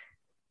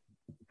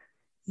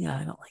 Yeah,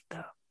 I don't like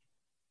that.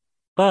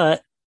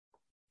 But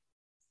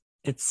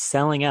it's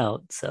selling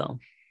out, so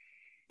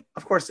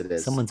Of course it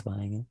is. someone's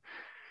buying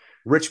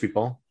Rich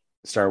people,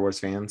 Star Wars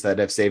fans that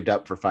have saved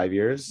up for 5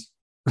 years.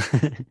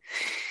 it.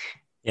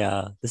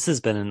 Yeah, this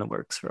has been in the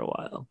works for a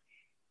while.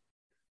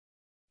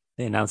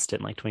 They announced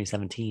it in like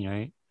 2017,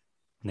 right?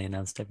 And they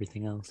announced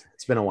everything else.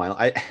 It's been a while.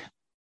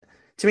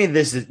 To me,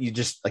 this is you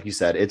just like you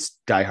said, it's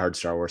diehard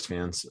Star Wars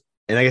fans.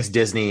 And I guess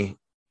Disney,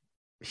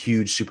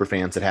 huge super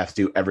fans that have to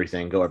do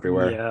everything, go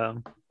everywhere. Yeah.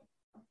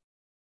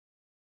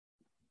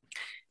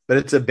 But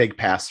it's a big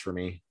pass for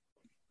me.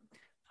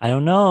 I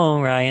don't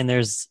know, Ryan.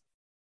 There's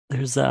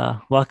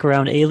walk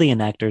around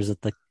alien actors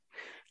at the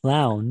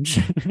lounge.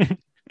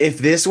 If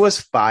this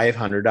was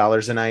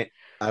 $500 a night,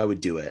 I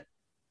would do it.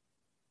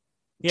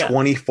 Yeah,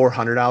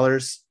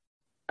 $2,400,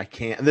 I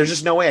can't. There's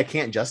just no way I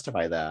can't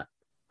justify that.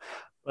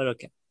 but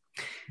okay.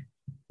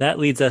 That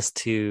leads us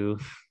to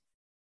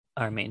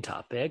our main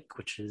topic,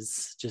 which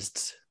is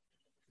just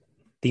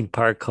theme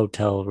park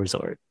hotel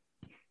resort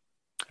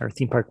or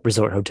theme park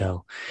resort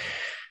hotel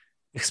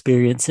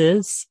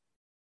experiences.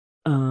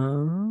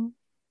 Um,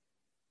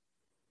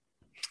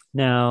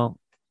 Now,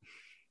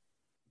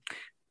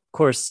 of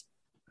course,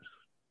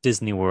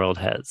 Disney World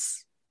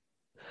has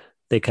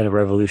they kind of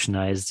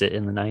revolutionized it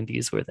in the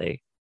 90s where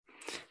they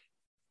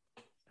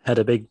had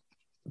a big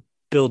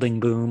building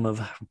boom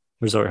of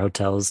resort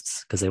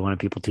hotels because they wanted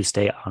people to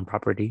stay on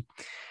property.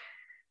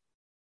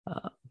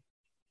 Uh,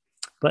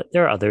 but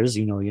there are others,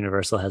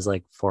 Universal has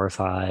like four or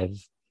five.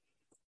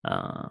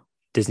 Uh,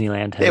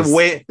 Disneyland has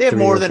They have three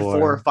more or than four or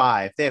four.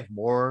 five. They have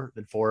more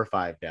than four or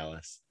five,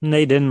 Dallas. And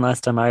they didn't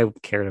last time I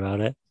cared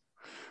about it,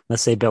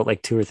 unless they built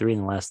like two or three in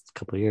the last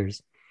couple of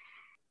years.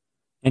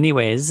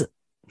 Anyways,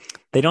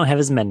 they don't have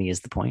as many is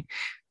the point.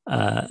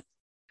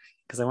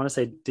 Because I want to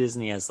say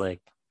Disney has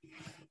like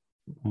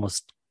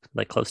almost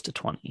like close to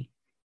 20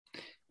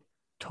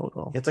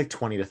 total. It's like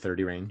 20 to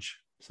 30 range.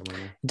 Somewhere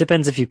there. It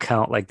depends if you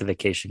count like the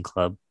vacation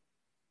club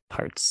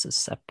parts as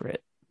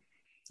separate.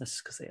 That's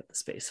just because they have the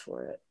space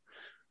for it.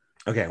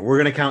 Okay, we're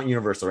gonna count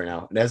Universal right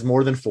now. It has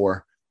more than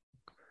four.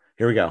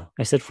 Here we go.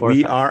 I said four or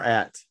We five. are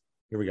at.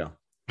 Here we go.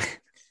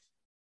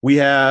 We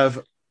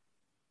have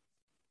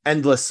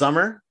Endless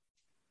Summer,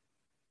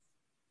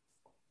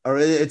 or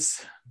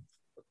it's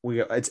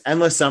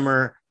Endless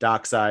Summer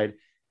Dockside,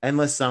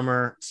 Endless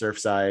Summer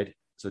Surfside.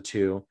 So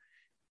two.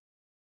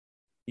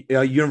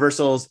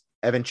 Universal's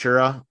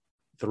Aventura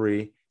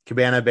 3,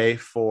 Cabana Bay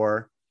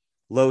 4,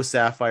 Lowe's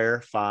Sapphire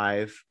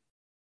 5,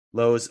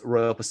 Lowe's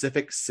Royal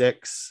Pacific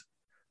 6,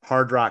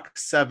 Hard Rock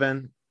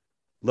 7,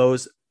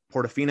 Lowe's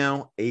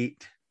Portofino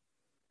 8.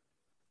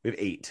 We have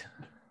 8.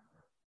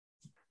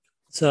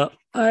 So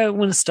I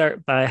want to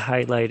start by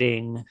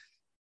highlighting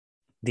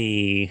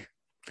the,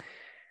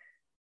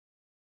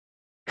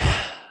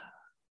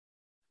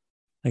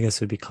 I guess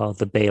it would be called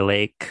the Bay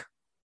Lake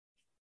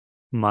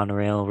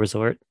Monorail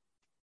Resort.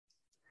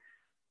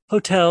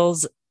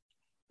 Hotels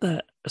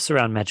that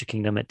surround Magic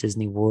Kingdom at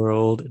Disney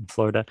World in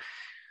Florida.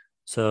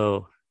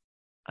 So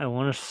I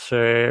want to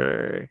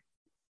say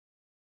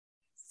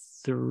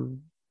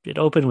it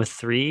opened with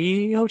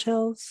three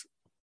hotels.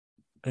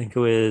 I think it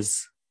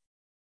was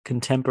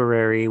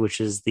Contemporary, which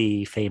is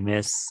the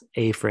famous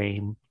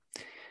A-frame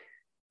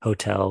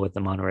hotel with the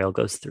monorail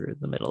goes through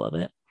the middle of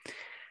it.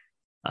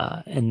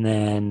 And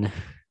then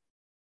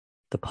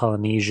the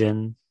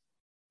Polynesian,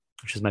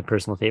 which is my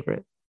personal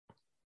favorite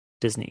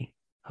Disney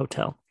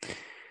hotel.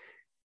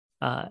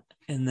 And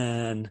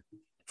then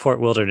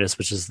Fort Wilderness,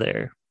 which is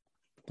their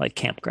like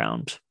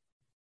campground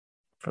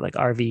for like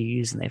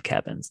RVs, and they have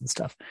cabins and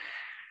stuff.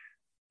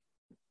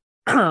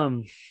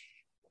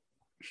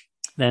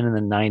 Then in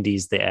the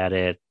 90s, they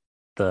added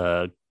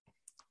the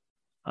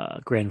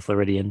Grand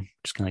Floridian, which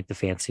is kind of like the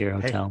fancier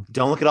Hey, hotel.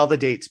 don't look at all the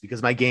dates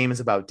because my game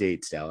is about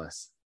dates,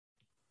 Dallas.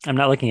 I'm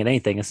not looking at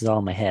anything. This is all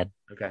in my head.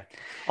 Okay.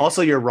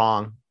 Also, you're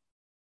wrong.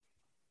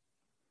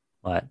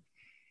 What?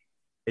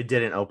 It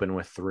didn't open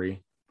with 3.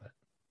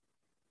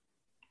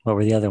 What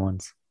were the other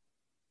ones?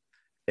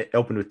 It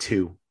opened with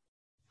 2.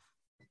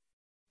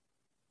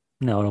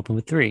 No, it opened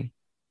with three.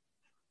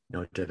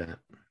 No, it didn't.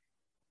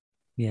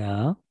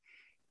 Yeah.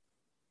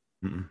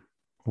 Mm-mm.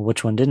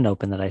 Which one didn't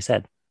open that I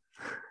said?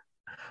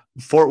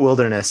 Fort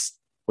Wilderness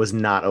was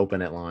not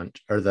open at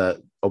launch or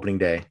the opening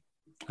day.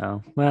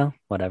 Oh, well,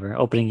 whatever.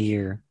 Opening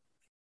year.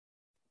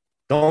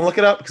 Don't look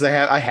it up because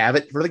I have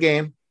it for the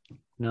game.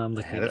 No, I'm I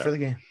looking have it it for up. the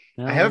game.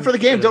 I have it No, for the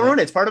get game. rid of Don't that. ruin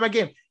it. It's part of my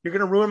game. You're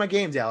gonna ruin my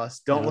game,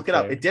 Dallas. Don't look it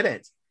up. Okay. It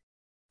didn't.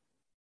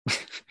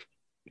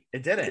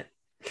 It didn't.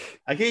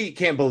 You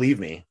can't believe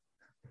me.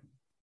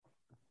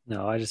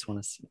 No, I just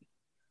want to see.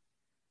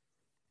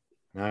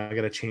 Now I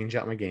gotta change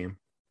out my game.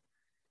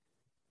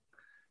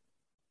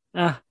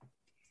 Ah,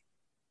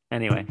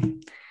 anyway,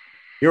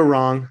 You're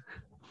wrong.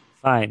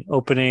 fine.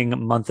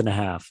 Opening month and a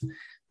half.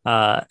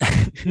 Uh,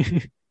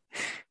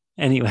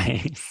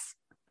 anyways,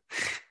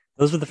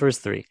 those were the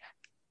first three.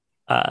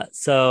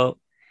 So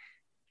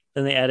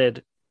then they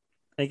added,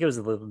 I think it was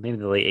maybe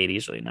the late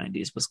 80s, early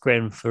 90s, was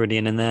Grand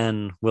Floridian and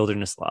then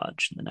Wilderness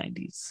Lodge in the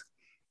 90s.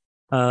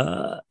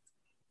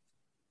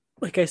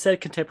 Like I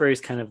said, Contemporary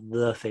is kind of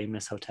the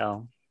famous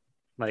hotel.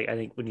 Like I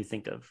think when you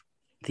think of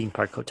theme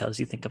park hotels,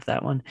 you think of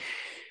that one.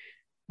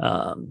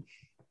 Yeah.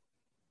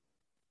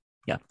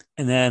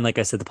 And then, like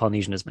I said, the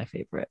Polynesian is my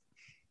favorite,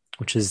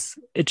 which is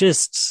it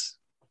just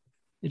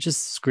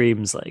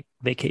screams like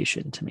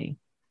vacation to me.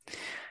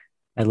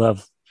 I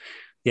love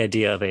the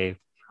idea of a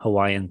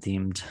Hawaiian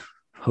themed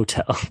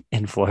hotel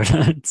in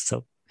Florida. It's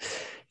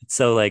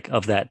so like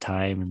of that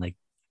time and like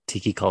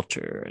tiki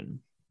culture and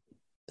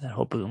that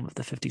whole boom of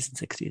the 50s and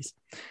 60s.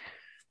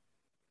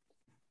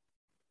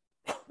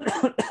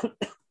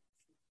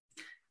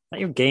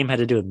 Your game had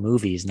to do with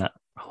movies, not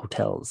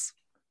hotels.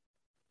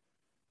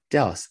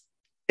 Dallas.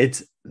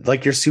 It's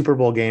like your Super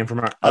Bowl game from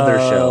our other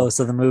show.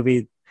 So the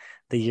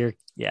year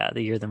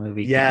the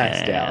movie.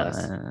 Yes,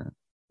 Dallas.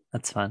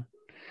 That's fun.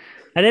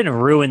 I didn't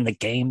ruin the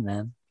game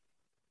then.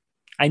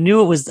 I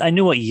knew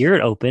what year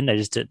it opened.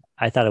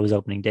 I thought it was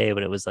opening day,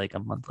 but it was like a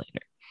month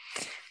later.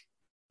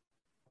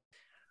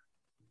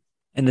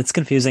 And it's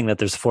confusing that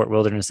there's Fort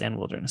Wilderness and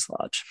Wilderness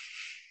Lodge.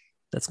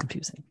 That's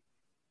confusing.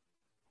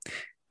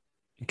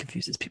 It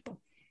confuses people.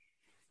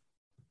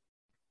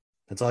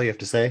 That's all you have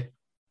to say?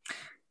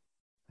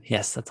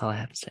 Yes, that's all I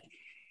have to say.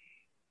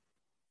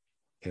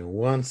 Okay,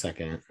 1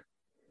 second.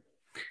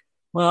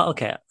 Well,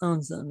 okay. Let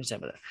me talk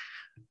about that.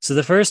 So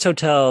the first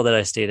hotel that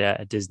I stayed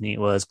at Disney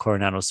was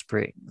Coronado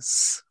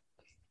Springs,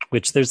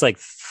 which there's like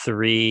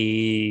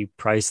 3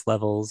 price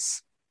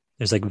levels.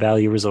 There's like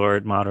value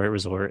resort, moderate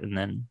resort, and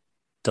then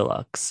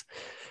deluxe.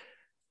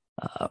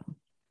 And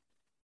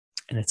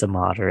it's a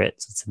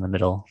moderate, so it's in the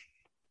middle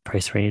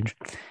price range.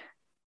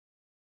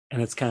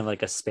 And it's kind of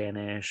like a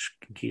Spanish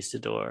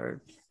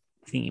conquistador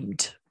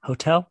themed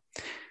hotel.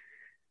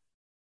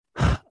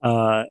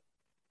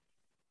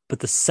 But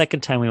the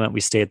second time we went,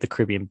 we stayed at the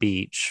Caribbean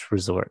Beach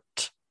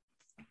Resort,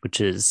 which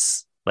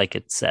is like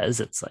it says,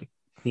 it's like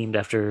themed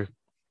after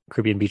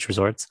Caribbean Beach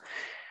resorts.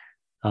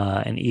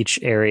 And each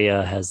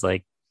area has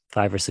like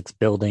 5 or 6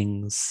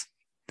 buildings.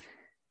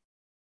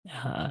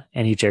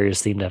 And each area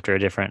is themed after a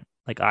different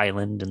like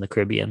island in the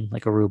Caribbean,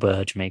 like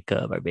Aruba,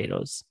 Jamaica,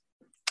 Barbados.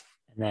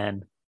 And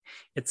then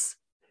I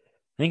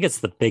think it's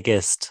the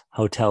biggest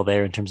hotel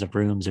there in terms of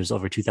rooms. There's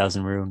over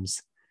 2,000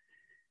 rooms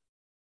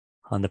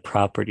on the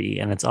property,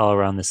 and it's all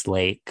around this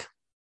lake.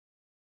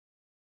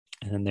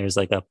 And then there's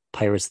like a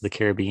Pirates of the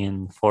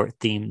Caribbean fort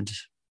themed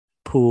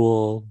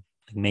pool,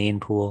 like main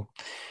pool.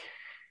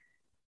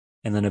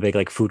 And then a big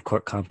like food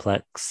court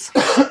complex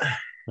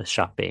with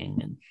shopping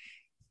and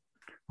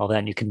all that.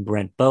 And you can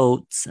rent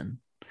boats, and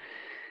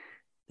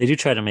they do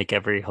try to make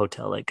every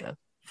hotel like a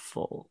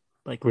full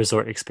like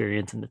resort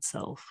experience in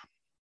itself.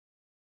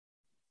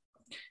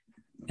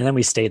 And then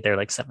we stayed there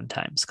like 7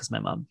 times because my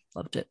mom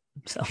loved it.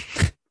 So,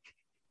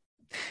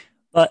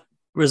 but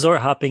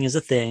resort hopping is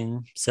a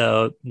thing.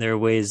 So there are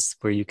ways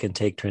where you can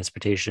take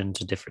transportation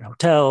to different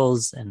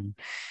hotels, and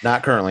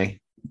Not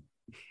currently.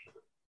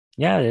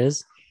 yeah, it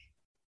is.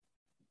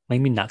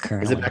 Maybe not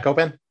currently. Is it back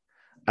open?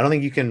 I don't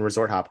think you can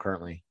resort hop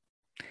currently,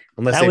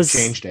 unless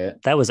they've changed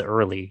it. That was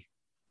early.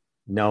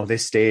 No, they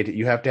stayed.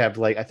 You have to have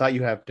like I thought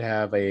you have to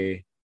have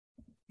a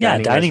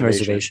dining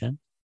reservation.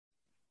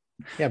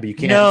 Yeah, but you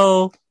can't.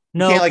 No,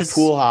 you can't like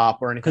pool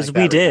hop or anything. Because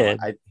we did.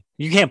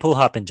 You can't pool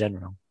hop in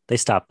general. They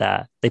stopped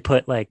that. They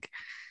put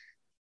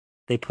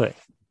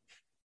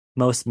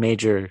most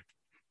major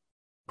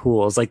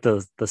pools, like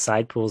the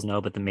side pools,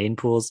 no, but the main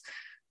pools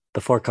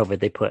before COVID,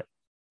 they put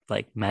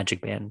like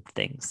Magic Band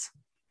things.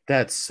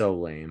 That's so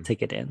lame.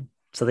 Take it in.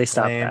 So they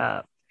stopped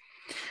that.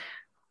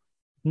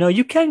 No,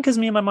 you can, because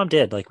me and my mom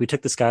did. Like we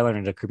took the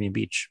Skyliner to Caribbean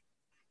Beach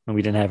and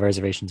we didn't have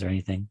reservations or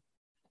anything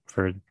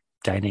for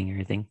dining or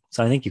anything.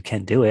 So I think you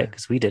can do it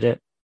because we did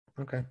it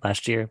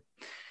last year.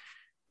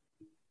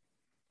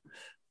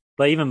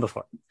 But even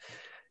before,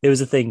 it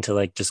was a thing to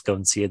like just go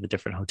and see the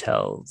different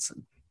hotels,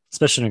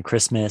 especially in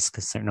Christmas,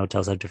 because certain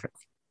hotels have different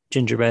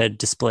gingerbread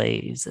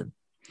displays and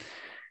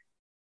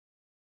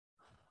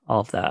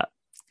all of that.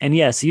 And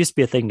yes, it used to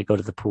be a thing to go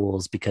to the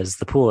pools because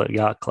the pool at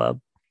Yacht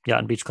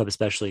and Beach Club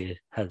especially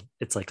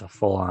it's like a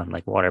full-on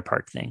like water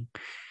park thing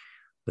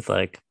with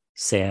like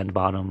sand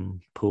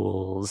bottom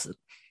pools,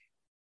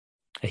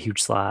 a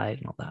huge slide,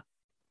 and all that.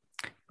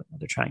 But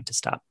they're trying to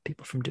stop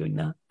people from doing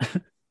that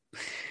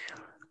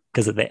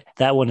because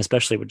that one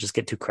especially would just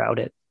get too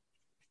crowded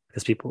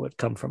because people would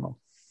come from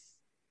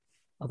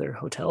other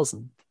hotels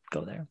and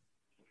go there.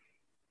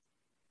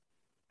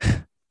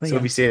 So yeah.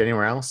 have you stayed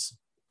anywhere else?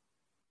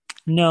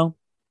 No,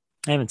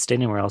 I haven't stayed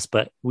anywhere else,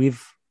 but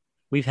we've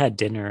had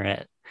dinner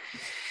at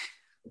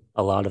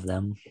a lot of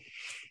them.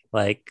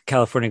 Like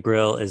California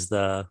Grill is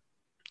the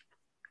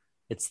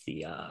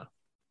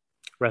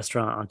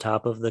restaurant on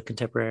top of the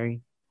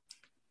Contemporary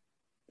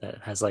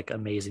that has like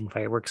amazing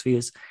fireworks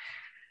views.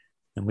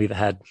 And we've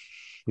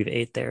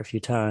ate there a few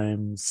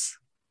times.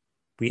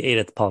 We ate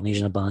at the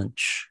Polynesian a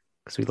bunch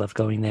because we loved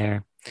going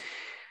there.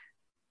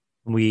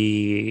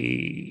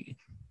 We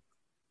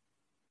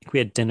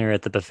had dinner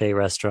at the buffet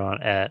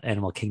restaurant at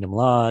Animal Kingdom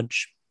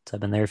Lodge. So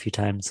I've been there a few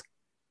times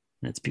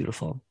and it's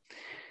beautiful.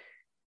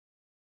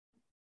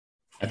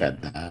 I've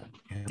had that.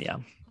 Yeah.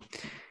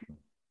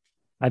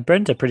 I've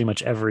been to pretty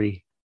much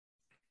every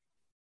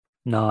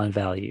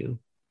non-value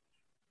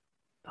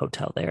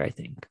hotel there, I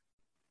think.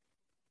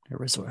 A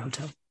resort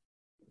hotel.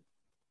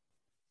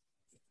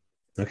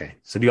 Okay.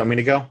 So do you want me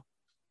to go?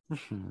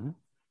 Mm-hmm.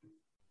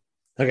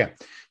 Okay.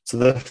 So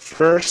the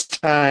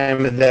first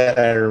time that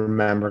I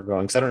remember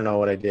going, because I don't know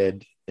what I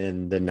did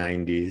in the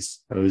 90s.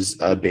 I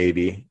was a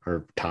baby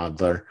or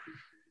toddler.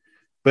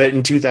 But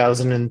in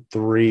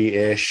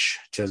 2003-ish,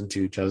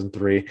 2002,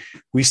 2003,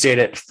 we stayed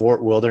at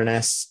Fort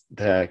Wilderness,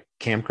 the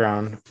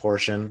campground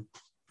portion.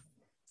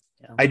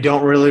 Yeah. I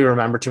don't really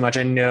remember too much.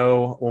 I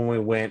know when we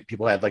went,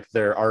 people had like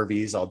their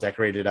RVs all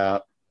decorated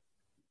up.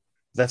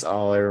 That's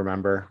all I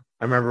remember.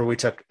 I remember we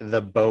took the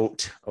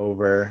boat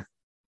over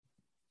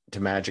to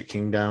Magic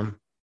Kingdom,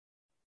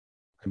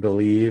 I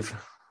believe.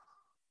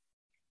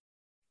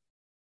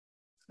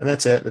 And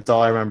that's it. That's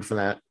all I remember from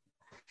that.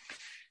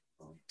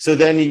 So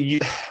then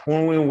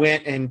when we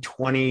went in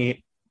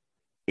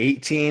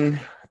 2018,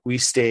 we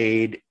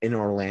stayed in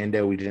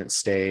Orlando. We didn't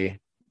stay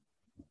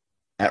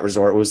at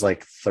resort. It was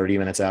like 30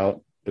 minutes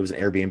out. It was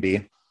an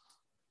Airbnb.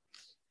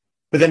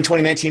 But then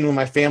 2019, when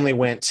my family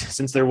went,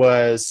 since there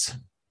was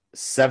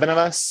 7 of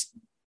us,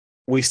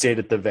 we stayed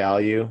at the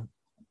Value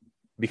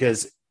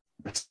because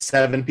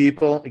 7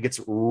 people, it gets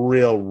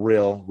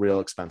real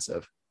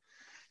expensive.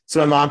 So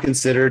my mom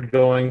considered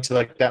going to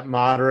like that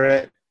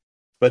moderate,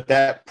 but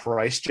that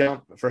price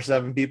jump for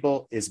 7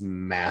 people is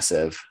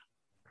massive.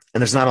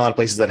 And there's not a lot of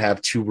places that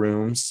have 2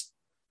 rooms.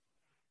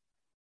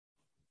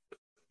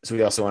 So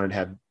we also wanted to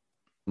have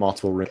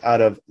multiple rooms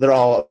they're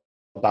all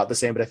about the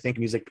same, but I think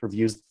Music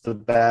Review's the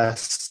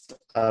best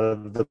out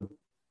of the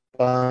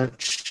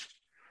bunch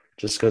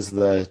just because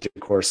the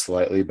decor is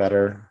slightly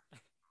better.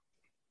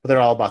 But they're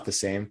all about the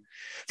same.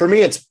 For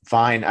me, it's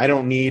fine. I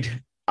don't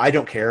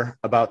care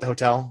about the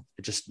hotel.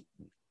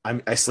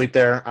 I sleep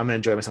there. I'm going to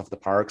enjoy myself at the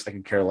parks. I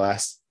can care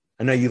less.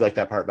 I know you like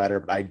that part better,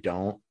 but I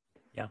don't.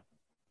 Yeah.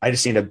 I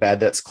just need a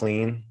bed that's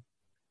clean.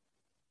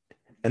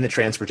 And the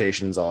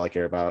transportation is all I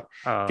care about.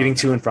 Getting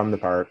to and from the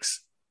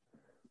parks.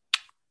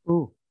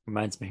 Ooh,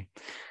 reminds me.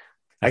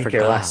 I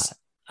care less.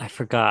 I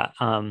forgot.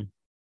 For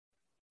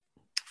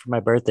my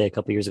birthday a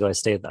couple years ago, I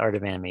stayed at the Art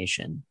of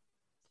Animation,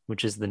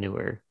 which is the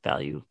newer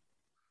Value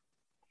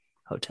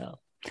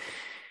hotel.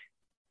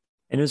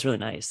 And it was really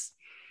nice.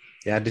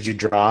 Yeah, did you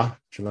draw?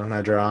 Did you learn how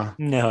to draw?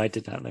 No, I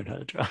did not learn how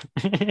to draw.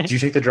 Did you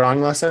take the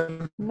drawing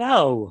lesson?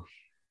 No.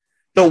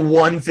 The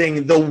one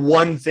thing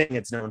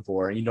it's known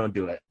for, and you don't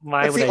do it.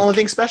 That's the only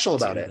thing special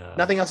about it.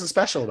 Nothing else is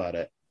special about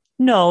it.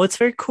 No, it's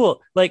very cool.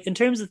 Like in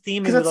terms of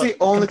theming, that's the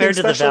only compared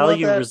thing to the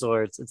Value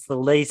resorts, it's the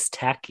lace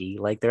tacky.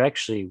 Like they're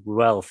actually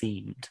well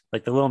themed.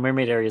 Like the Little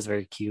Mermaid area is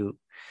very cute.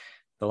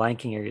 The Lion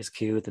King area is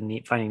cute.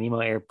 The Finding Nemo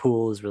air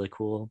pool is really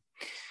cool.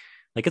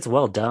 Like it's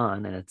well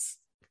done and it's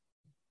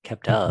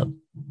kept up.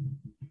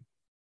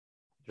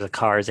 There's a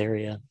Cars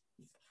area.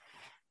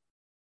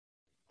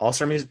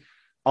 All-Star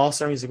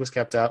Music was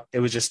kept up.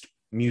 It was just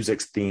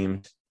music's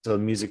themed. So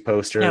music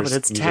posters. Yeah, but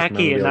it's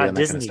tacky and not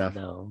Disney kind of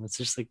though. It's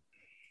just like,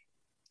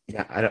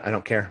 yeah, I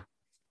don't care.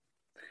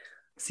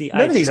 See,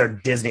 none of these are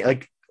Disney.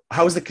 Like,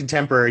 how is the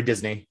Contemporary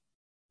Disney?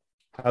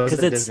 How is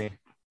it Disney?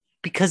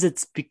 Because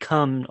it's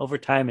become over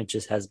time. It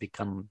just has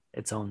become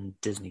its own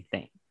Disney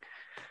thing.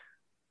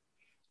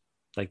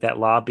 Like that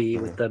lobby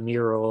with the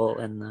mural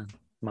and the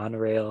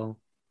monorail,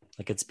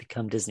 like it's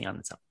become Disney on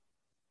its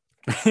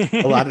own.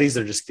 A lot of these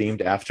are just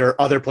themed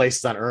after other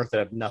places on Earth that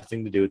have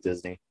nothing to do with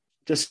Disney.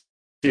 Just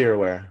so you're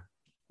aware.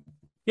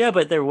 Yeah,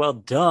 but they're well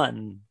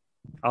done.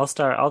 All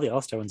the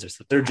All-Star ones are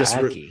so they're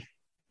tacky.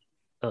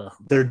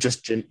 They're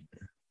just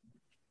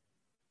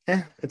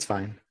it's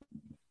fine.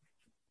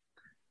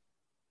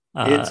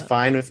 It's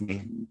fine with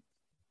me.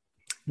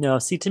 No,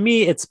 see, to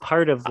me, it's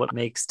part of what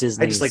makes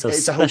Disney so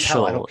it's special. A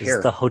hotel. I don't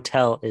care. The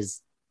hotel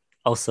is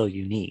also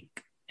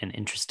unique and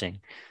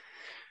interesting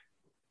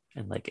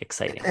and like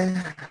exciting.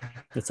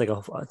 It's like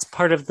it's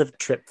part of the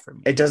trip for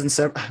me. It doesn't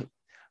serve,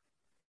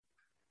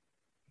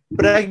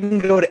 but I can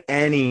go to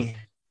any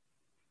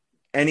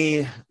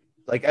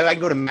like I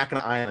can go to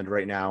Mackinac Island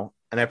right now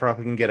and I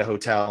probably can get a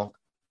hotel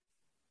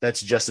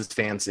that's just as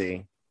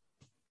fancy,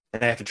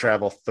 and I have to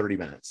travel 30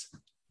 minutes.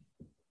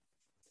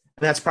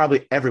 And that's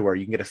probably everywhere.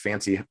 You can get a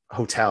fancy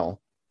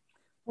hotel.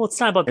 Well, it's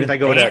not about And if being I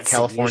go to fancy. It's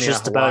California,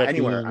 just about Hawaii, it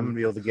anywhere, I'm being going to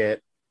be able to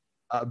get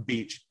a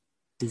beach.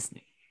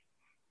 Disney.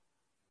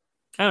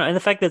 I don't know. And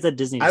the fact that it's at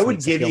Disney I just would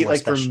makes it give feel you, more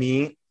like, for special.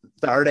 me,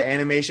 the art of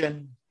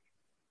animation.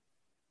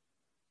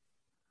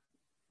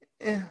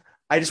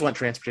 I just want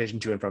transportation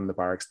to and from the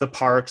parks. The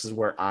parks is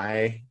where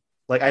I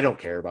don't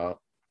care about.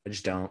 I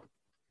just don't.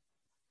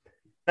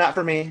 Not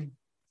for me.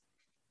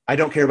 I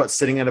don't care about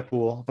sitting at a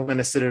pool. If I'm going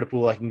to sit at a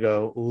pool, I can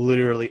go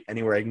literally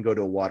anywhere. I can go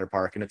to a water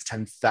park, and it's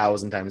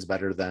 10,000 times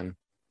better than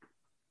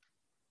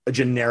a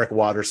generic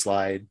water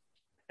slide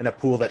and a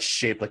pool that's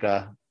shaped like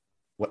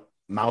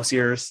mouse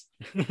ears.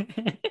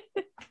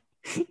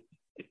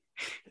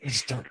 I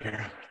just don't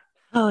care.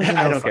 Oh,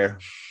 I don't care.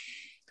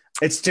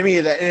 It's to me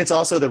that, and it's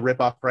also the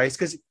rip-off price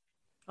because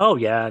oh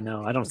yeah,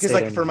 no, I don't. because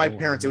like for my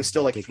parents, it was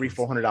still like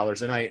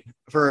 $300-$400 a night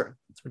for.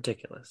 It's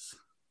ridiculous.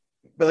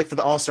 But like for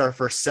the All-Star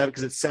for 7,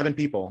 because it's 7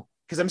 people.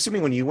 Because I'm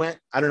assuming when you went,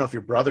 I don't know if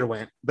your brother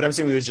went, but I'm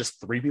assuming it was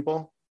just 3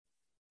 people.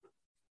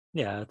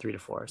 Yeah, 3 to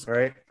 4. All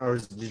right, or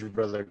did your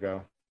brother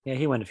go? Yeah,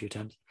 he went a few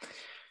times.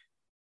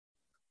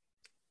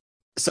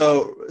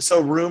 So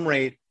room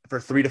rate for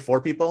 3 to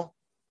 4 people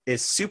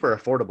is super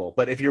affordable.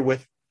 But if you're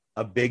with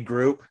a big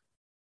group,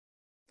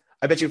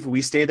 I bet you if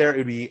we stayed there, it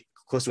would be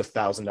close to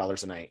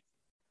 $1,000 a night,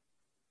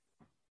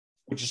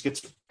 which just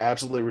gets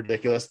absolutely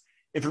ridiculous.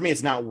 And for me,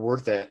 it's not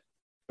worth it.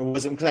 It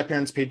wasn't because my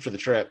parents paid for the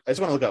trip. I just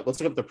want to let's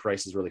look up the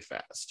prices really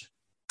fast.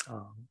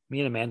 Me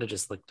and Amanda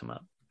just looked them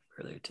up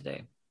earlier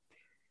today.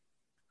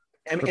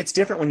 I mean, it's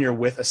different when you're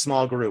with a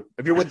small group.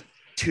 If you're with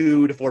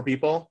 2 to 4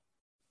 people,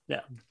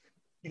 yeah,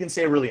 you can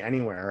stay really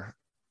anywhere.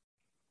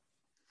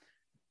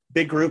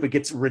 Big group, it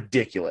gets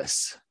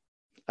ridiculous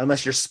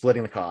unless you're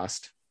splitting the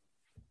cost.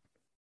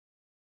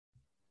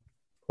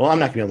 Well, I'm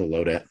not going to be able to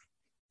load it.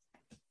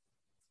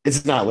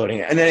 It's not loading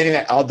it. And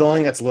then the only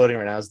thing that's loading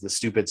right now is the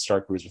stupid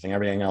Star Cruiser thing.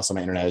 Everything else on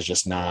my internet is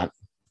just not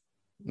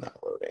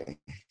loading.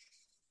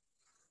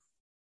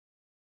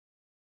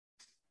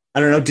 I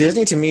don't know.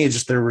 Disney to me,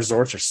 just their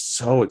resorts are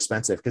so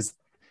expensive because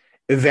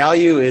the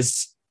value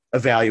is a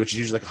value, which is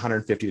usually like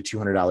 $150 to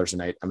 $200 a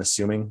night, I'm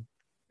assuming.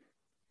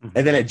 Mm-hmm.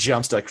 And then it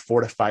jumps to like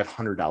 $400 to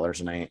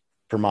 $500 a night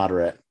for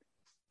moderate.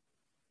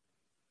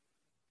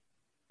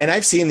 And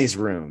I've seen these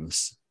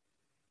rooms.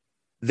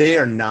 They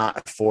are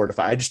not 4 to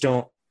 5. I just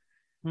don't.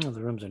 No,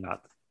 the rooms are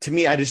not. To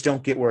me, I just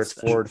don't get where it's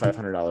 $400 to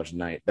 $500 a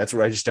night. That's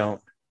where I just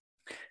don't.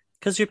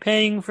 Because you're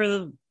paying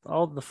for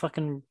all the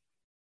fucking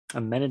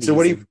amenities. So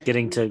what are you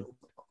getting to?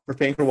 We're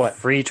paying for what?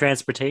 Free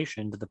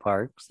transportation to the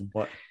parks and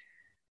what?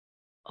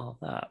 All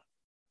that.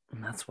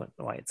 And that's why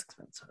it's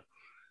expensive.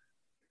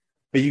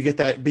 But you get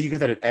that. But you get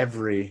that at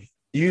every.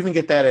 You even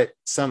get that at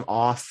some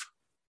off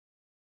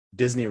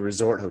Disney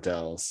resort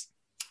hotels.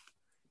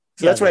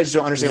 So that's why I just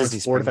don't understand what's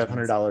 $400 to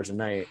 $500 a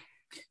night.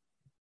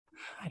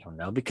 I don't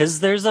know, because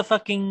there's a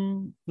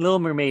fucking Little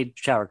Mermaid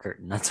shower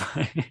curtain. That's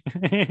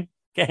why.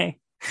 Okay.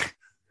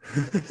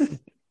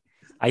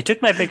 I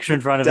took my picture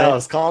in front of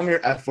Dallas, calm your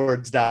F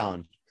words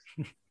down.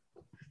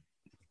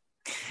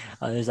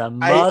 There's a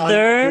mother.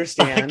 I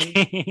understand.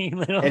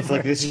 It's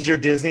like this is your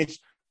Disney.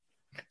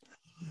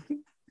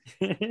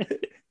 I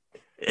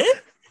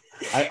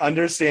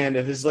understand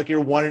if this is like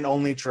your one and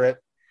only trip.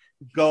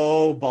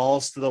 Go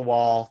balls to the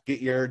wall.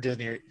 Get your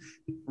Disney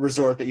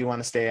resort that you want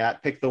to stay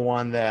at. Pick the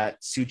one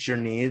that suits your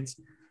needs.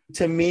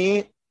 To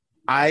me,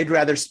 I'd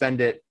rather spend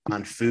it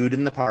on food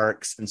in the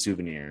parks and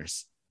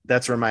souvenirs.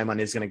 That's where my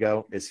money is going to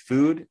go, is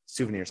food,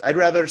 souvenirs. I'd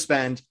rather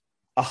spend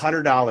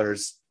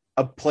 $100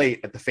 a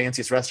plate at the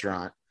fanciest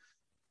restaurant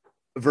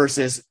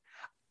versus,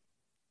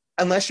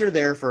 unless you're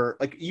there for,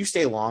 like, you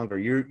stay longer.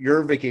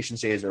 Your vacation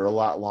stays are a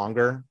lot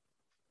longer.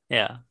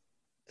 Yeah.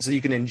 So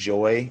you can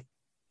enjoy,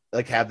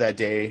 like, have that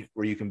day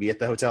where you can be at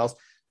the hotels.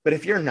 But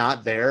if you're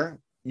not there,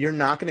 you're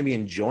not going to be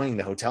enjoying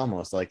the hotel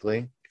most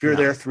likely. If you're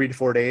there 3 to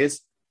 4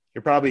 days,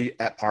 you're probably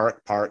at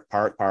park.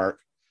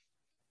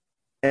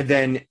 And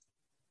then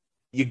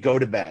you go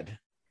to bed.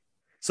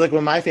 So like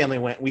when my family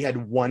went, we had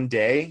one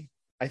day,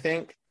 I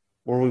think,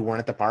 where we weren't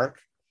at the park.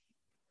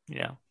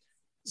 Yeah.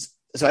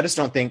 So I just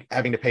don't think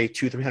having to pay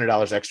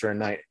 $200-$300 extra a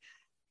night.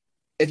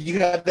 If you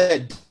have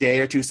that day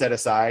or two set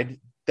aside,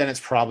 then it's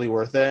probably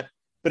worth it.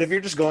 But if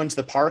you're just going to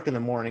the park in the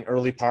morning,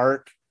 early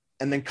park,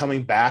 and then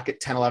coming back at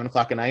 10, 11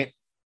 o'clock at night,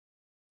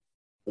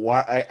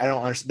 why? I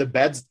don't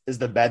understand. Is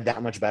the bed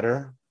that much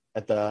better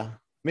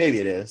maybe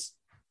it is.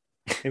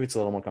 Maybe it's a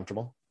little more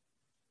comfortable.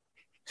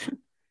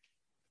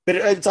 But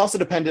it's also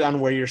dependent on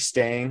where you're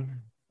staying.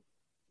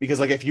 Because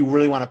like if you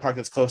really want a park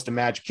that's close to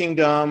Magic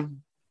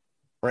Kingdom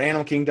or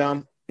Animal Kingdom,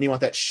 and you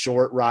want that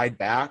short ride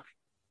back,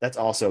 that's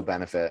also a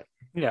benefit.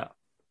 Yeah.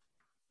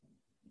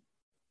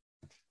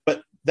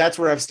 But that's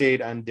where I've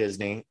stayed on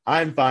Disney.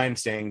 I'm fine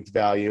staying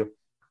value.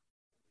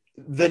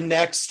 The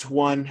next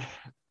one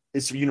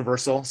is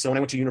Universal. So when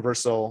I went to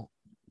Universal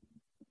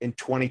in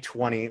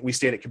 2020, we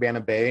stayed at Cabana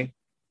Bay,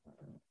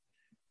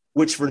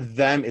 which for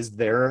them is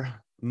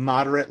their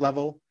moderate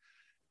level.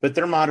 but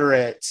their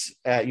moderate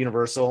at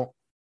Universal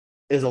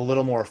is a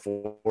little more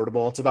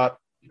affordable. It's about,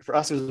 for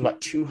us, it was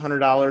about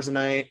 $200 a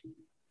night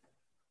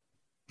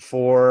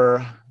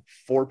for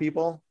 4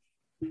 people.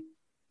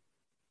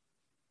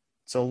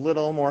 So a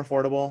little more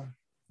affordable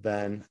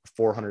than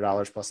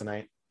 $400 plus a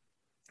night.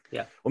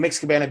 Yeah. What makes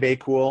Cabana Bay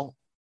cool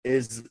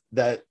is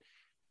that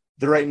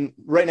they're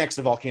right next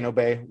to Volcano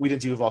Bay. We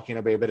didn't do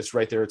Volcano Bay, but it's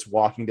right there. It's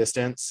walking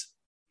distance.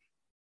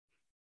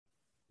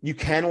 You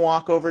can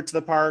walk over to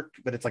the park,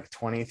 but it's like a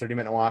 20,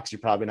 30-minute walk. So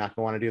you're probably not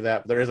going to want to do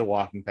that. But there is a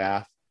walking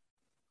path.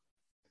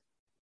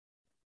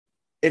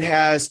 It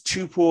has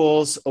 2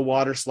 pools, a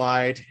water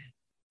slide,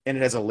 and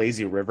it has a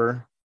lazy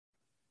river.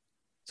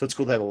 So it's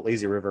cool to have a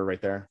lazy river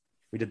right there.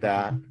 We did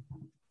that.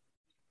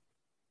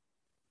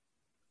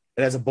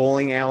 It has a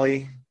bowling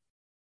alley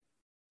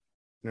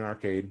and an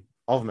arcade.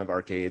 All of them have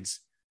arcades.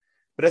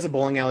 But it has a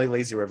bowling alley,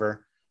 lazy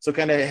river. So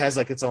kind of it has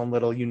like its own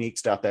little unique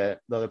stuff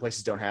that the other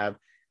places don't have.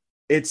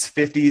 It's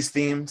 50s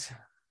themed.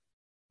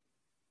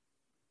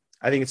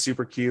 I think it's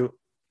super cute.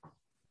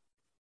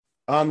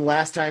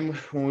 Last time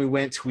when we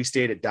went, we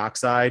stayed at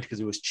Dockside because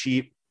it was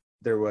cheap.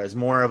 There was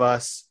more of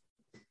us.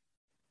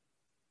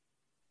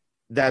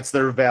 That's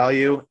their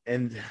value.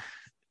 And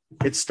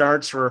it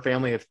starts for a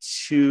family of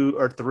 2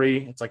 or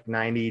 3. It's like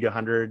 90 to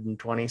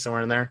 120,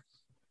 somewhere in there.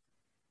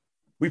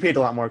 We paid a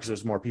lot more because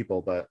there's more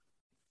people, but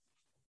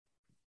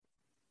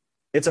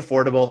it's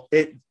affordable.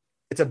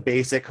 It's a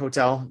basic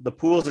hotel. The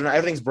pools are not,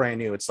 everything's brand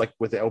new. It's like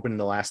with it open in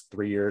the last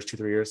 3 years, 2-3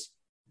 years.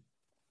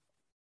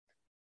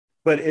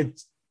 But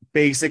it's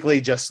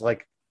basically just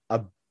like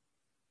a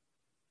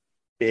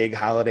big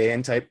Holiday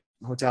Inn type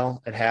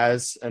hotel. It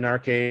has an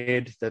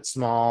arcade that's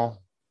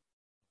small.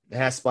 It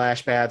has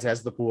splash pads, it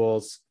has the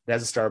pools, it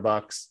has a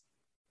Starbucks.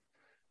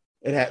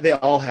 They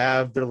all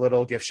have their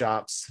little gift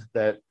shops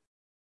that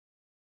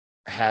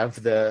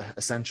have the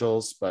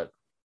essentials, but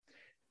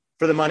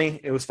for the money,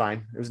 it was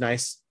fine. It was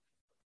nice.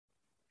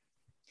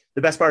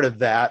 The best part of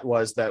that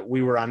was that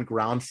we were on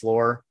ground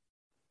floor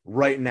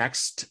right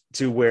next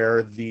to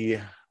where the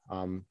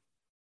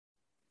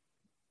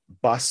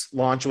bus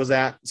launch was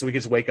at. So we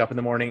could just wake up in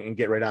the morning and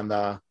get right on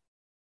the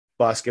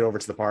bus, get over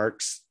to the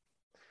parks.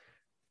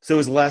 So it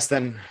was less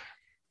than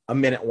a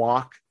minute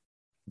walk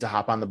to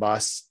hop on the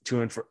bus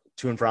to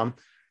and from.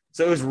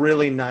 So it was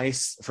really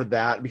nice for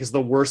that, because the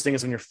worst thing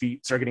is when your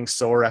feet start getting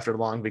sore after a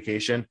long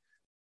vacation,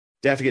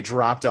 to have to get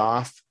dropped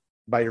off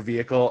by your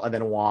vehicle and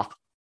then walk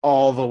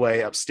all the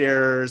way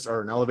upstairs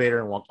or an elevator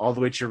and walk all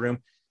the way to your room.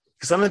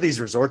 Because some of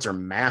these resorts are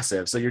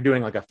massive. So you're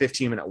doing like a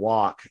 15-minute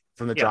walk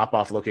from the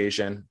drop-off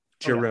location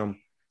to your room,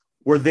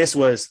 where this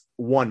was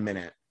 1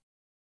 minute.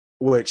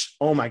 Which,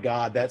 oh my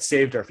God, that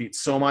saved our feet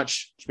so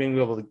much. Just being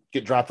able to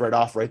get dropped right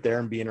off right there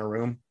and be in a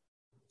room.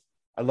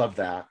 I love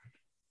that.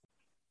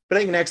 But I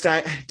think next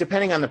time,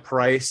 depending on the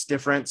price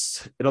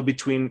difference, it'll be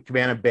between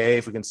Cabana Bay,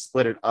 if we can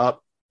split it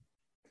up.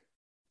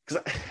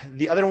 Because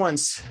the other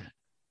ones,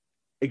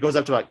 it goes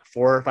up to like $400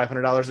 or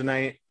 $500 a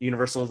night.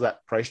 Universal is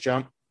that price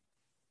jump.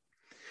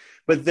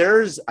 But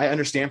I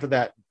understand for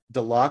that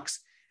deluxe,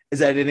 is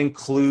that it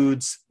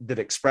includes the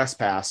express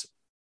pass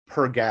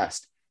per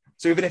guest.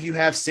 So even if you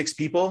have 6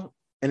 people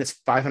and it's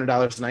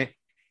 $500 a night,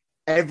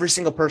 every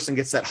single person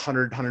gets that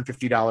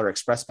 $150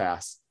 express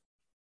pass.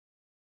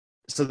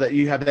 So that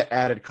you have the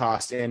added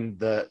cost, and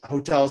the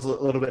hotel's a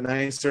little bit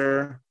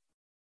nicer,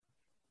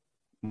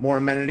 more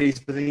amenities,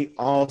 but then you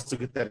also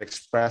get that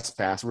express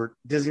pass, where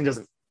Disney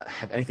doesn't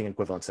have anything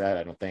equivalent to that,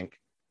 I don't think.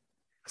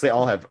 Because they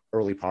all have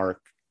early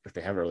park, if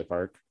they have early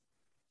park.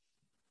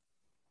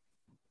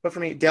 But for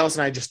me, Dallas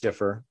and I just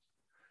differ.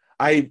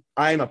 I'm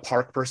a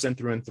park person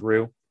through and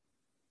through,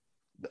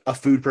 a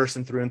food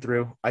person through and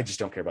through. I just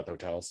don't care about the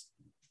hotels.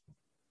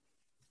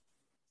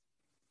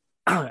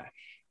 Okay.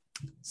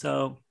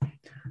 So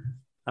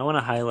I want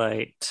to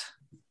highlight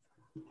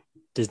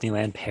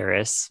Disneyland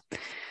Paris,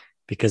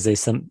 because they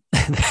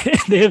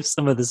have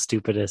some of the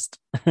stupidest,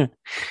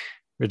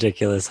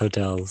 ridiculous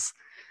hotels,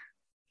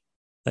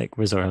 like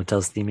resort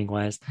hotels theming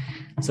wise.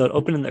 So it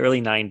opened in the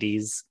early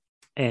 90s,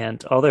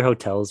 and all their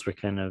hotels were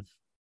kind of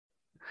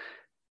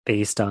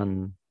based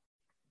on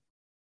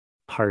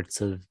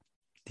parts of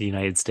the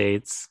United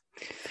States,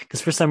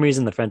 because for some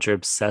reason the French are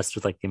obsessed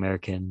with like the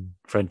American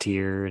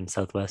frontier and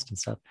Southwest and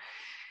stuff.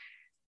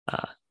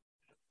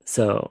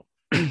 So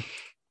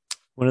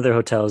one of their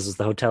hotels is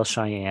the Hotel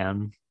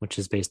Cheyenne, which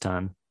is based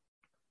on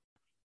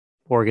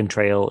Oregon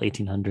Trail,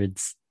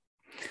 1800s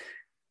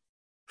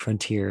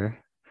frontier.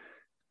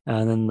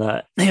 And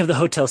then they have the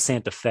Hotel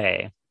Santa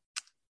Fe,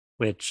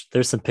 which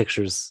there's some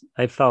pictures.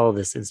 I follow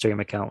this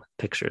Instagram account with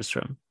pictures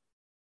from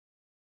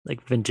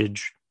like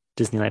vintage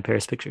Disneyland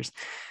Paris pictures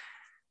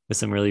with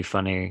some really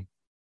funny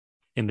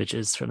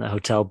images from the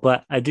hotel.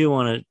 But I do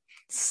want to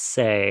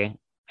say,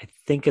 I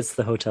think it's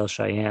the Hotel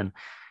Cheyenne.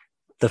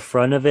 The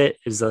front of it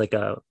is like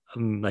an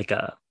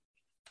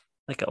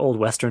old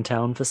Western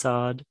town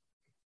facade,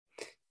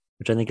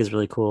 which I think is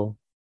really cool.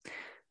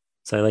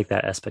 So I like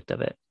that aspect of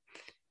it.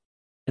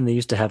 And they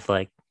used to have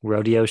like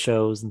rodeo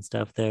shows and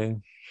stuff there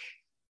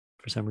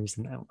for some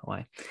reason. I don't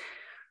know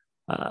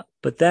why.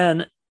 But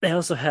then They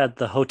also had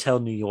the Hotel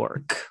New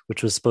York,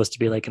 which was supposed to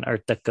be like an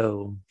Art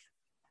Deco,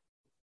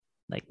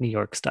 like New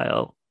York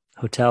style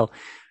hotel,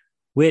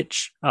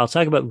 which I'll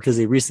talk about because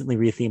they recently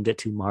rethemed it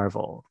to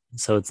Marvel.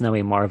 So it's now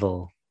a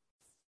Marvel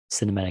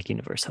Cinematic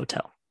Universe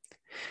hotel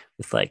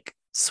with like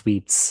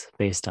suites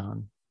based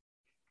on.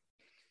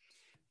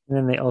 And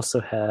then they also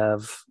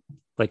have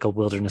like a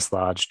wilderness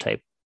lodge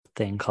type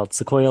thing called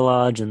Sequoia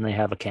Lodge, and they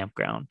have a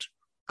campground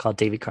called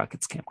Davy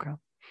Crockett's Campground,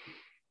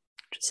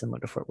 which is similar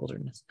to Fort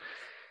Wilderness.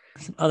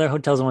 Some other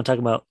hotels I want to talk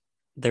about.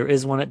 There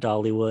is one at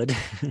Dollywood,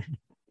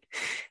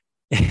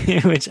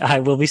 which I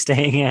will be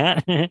staying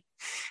at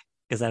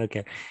because I don't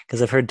care.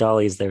 Because I've heard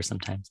Dolly's there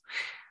sometimes.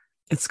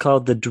 It's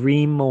called the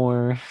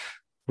Dreammore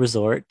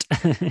Resort.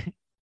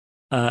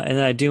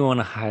 And I do want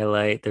to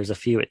highlight there's a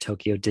few at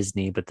Tokyo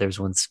Disney, but there's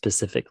one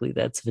specifically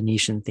that's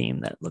Venetian theme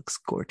that looks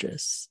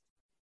gorgeous.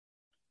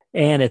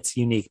 And it's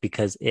unique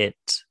because it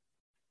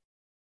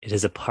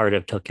is a part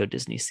of Tokyo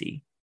Disney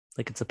Sea.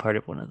 Like it's a part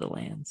of one of the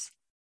lands.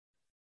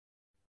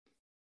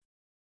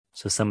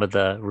 So some of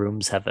the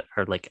rooms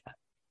are like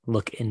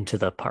look into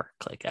the park,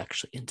 like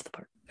actually into the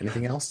park.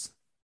 Anything else?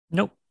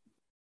 Nope.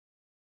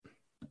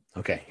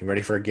 Okay, you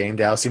ready for a game,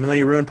 Dallas? Even though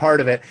you ruined part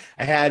of it,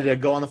 I had to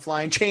go on the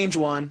fly and change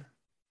one.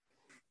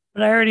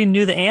 But I already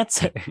knew the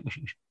answer.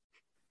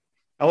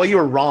 Oh, well, you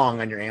were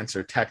wrong on your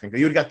answer, technically.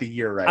 You would have got the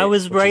year right. I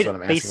was right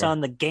based on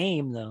the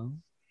game, though.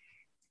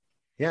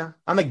 Yeah,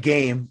 on the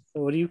game.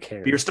 So what do you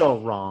care? But you're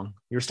still wrong.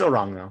 You're still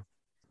wrong, though.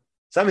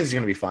 Some of these are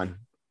going to be fun.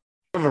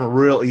 Some of them are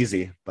real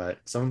easy, but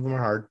some of them are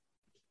hard.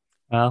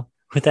 Well,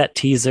 with that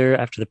teaser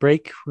after the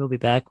break, we'll be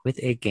back with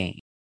a game.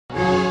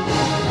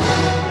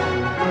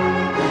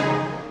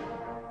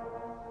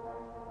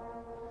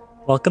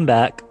 Welcome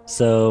back.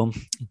 So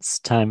it's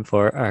time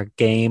for our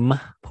game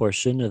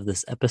portion of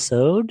this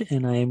episode,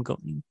 and I am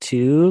going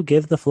to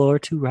give the floor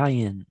to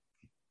Ryan.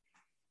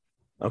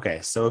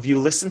 Okay, so if you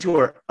listen to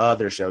our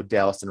other show,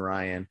 Dallas and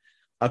Ryan,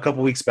 a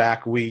couple weeks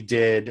back, we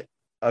did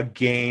a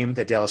game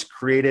that Dallas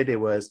created. It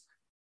was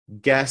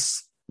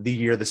Guess the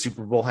Year the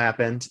Super Bowl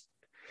happened.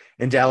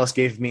 And Dallas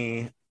gave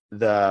me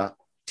the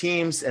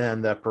teams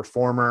and the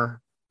performer,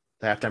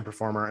 the halftime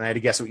performer, and I had to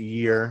guess what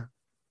year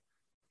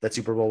that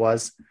Super Bowl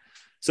was.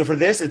 So for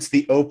this, it's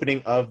the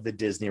opening of the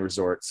Disney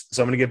resorts.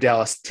 So I'm going to give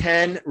Dallas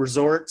 10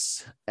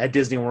 resorts at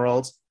Disney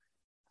World.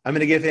 I'm going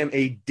to give him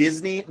a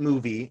Disney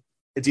movie.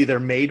 It's either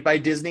made by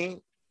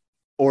Disney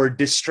or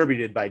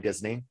distributed by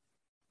Disney,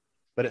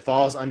 but it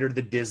falls under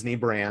the Disney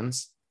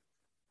brands.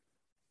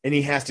 And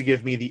he has to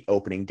give me the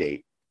opening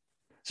date.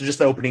 So just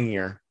the opening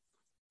year.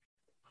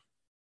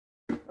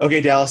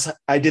 Okay, Dallas,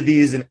 I did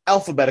these in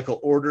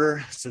alphabetical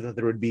order so that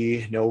there would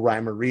be no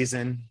rhyme or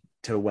reason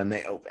to when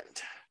they opened.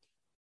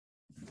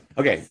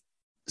 Okay,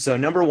 so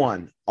number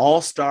 1,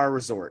 All-Star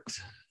Resort.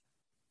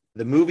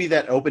 The movie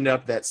that opened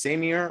up that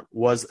same year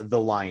was The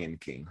Lion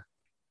King.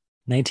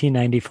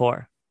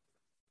 1994.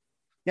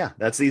 Yeah,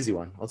 that's the easy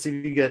one. Let's see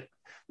if you get...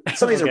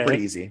 Some of these are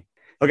pretty easy.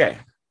 Okay,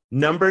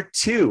 number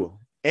 2,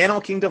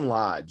 Animal Kingdom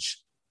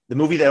Lodge. The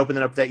movie that opened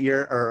it up that year,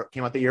 or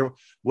came out that year,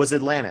 was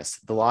Atlantis,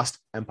 The Lost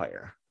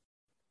Empire.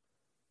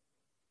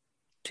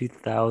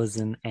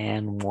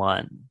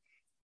 2001.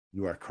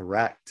 You are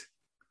correct.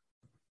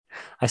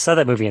 I saw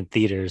that movie in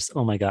theaters.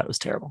 Oh my God, it was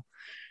terrible.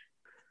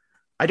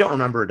 I don't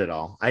remember it at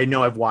all. I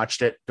know I've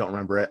watched it. Don't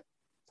remember it.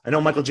 I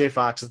know Michael J.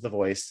 Fox is the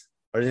voice.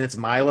 Or it's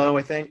Milo,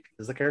 I think,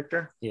 is the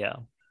character. Yeah.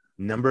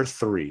 Number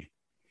 3,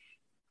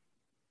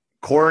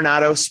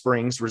 Coronado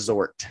Springs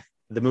Resort.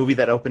 The movie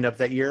that opened up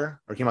that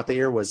year, or came out that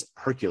year, was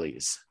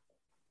Hercules.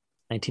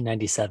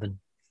 1997.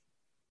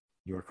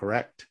 You are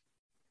correct.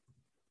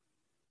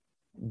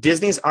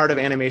 Disney's Art of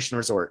Animation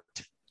Resort.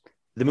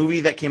 The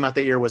movie that came out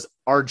that year was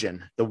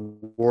Arjun, the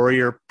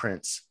Warrior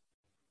Prince.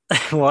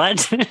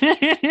 What?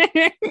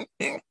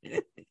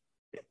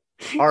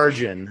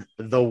 Arjun,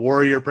 the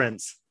Warrior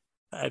Prince.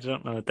 I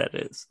don't know what that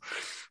is.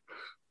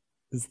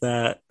 Is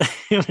that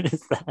what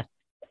is that?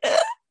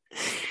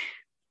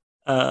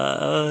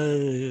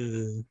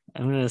 I'm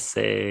gonna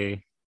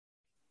say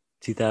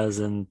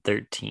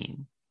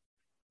 2013.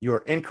 You're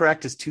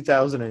incorrect. It's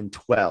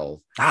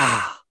 2012.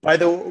 Ah, By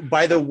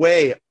the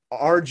way,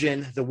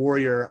 Arjun, the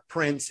Warrior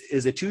Prince,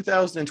 is a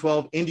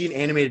 2012 Indian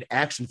animated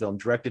action film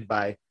directed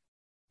by,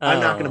 I'm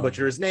not going to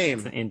butcher his name.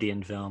 It's an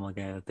Indian film,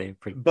 okay.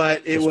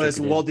 But it was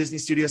Walt Disney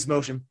Studios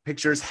Motion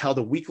Pictures held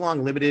a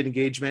week-long limited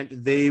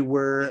engagement. They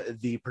were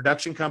the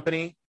production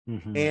company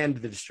and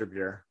the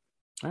distributor.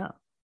 Oh.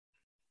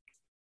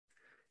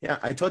 Yeah,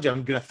 I told you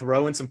I'm going to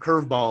throw in some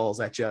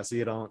curveballs at you so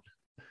you don't.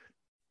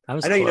 I know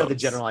close. You know the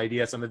general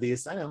idea of some of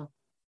these. I know.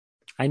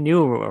 I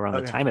knew around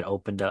the time it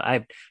opened up.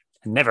 I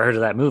never heard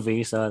of that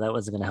movie, so that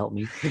wasn't going to help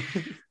me.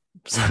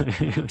 So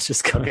it was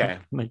just going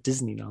my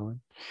Disney knowledge.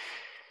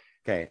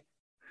 Okay.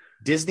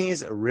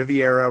 Disney's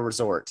Riviera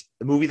Resort.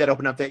 The movie that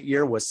opened up that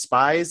year was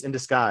Spies in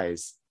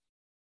Disguise.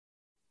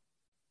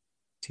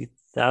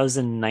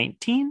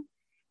 2019?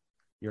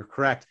 You're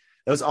correct.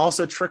 That was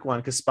also a trick one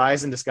because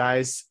Spies in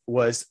Disguise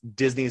was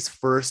Disney's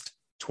first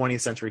 20th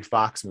Century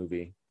Fox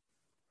movie.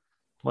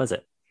 Was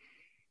it?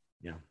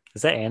 Yeah.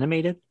 Is that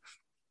animated?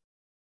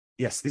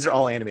 Yes, these are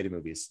all animated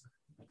movies.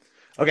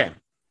 Okay.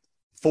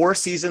 Four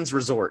Seasons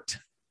Resort.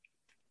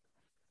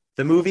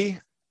 The movie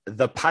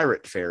The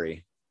Pirate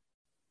Fairy.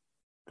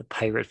 The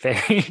Pirate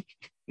Fairy.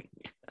 I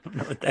don't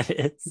know what that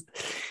is.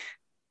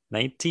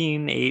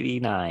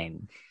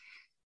 1989.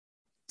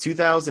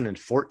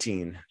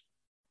 2014.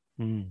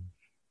 Hmm.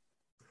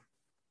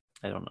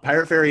 I don't know.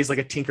 Pirate Fairy is like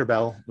a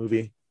Tinkerbell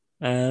movie.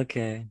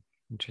 Okay.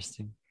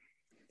 Interesting.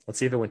 Let's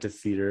see if it went to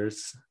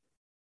theaters.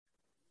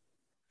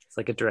 It's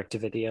like a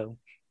direct-to-video.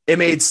 It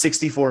made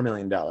 $64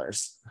 million.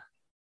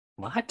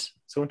 What?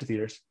 So it went to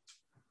theaters.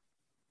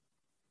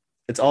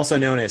 It's also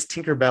known as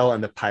Tinkerbell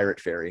and the Pirate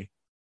Fairy,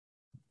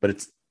 but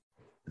it's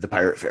the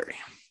Pirate Fairy.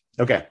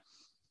 Okay.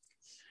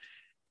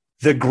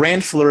 The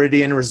Grand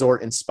Floridian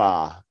Resort and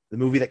Spa. The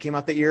movie that came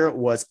out that year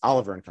was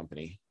Oliver and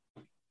Company.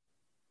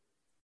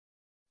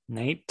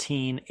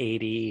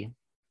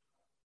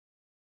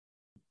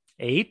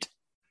 1988.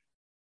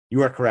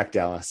 You are correct,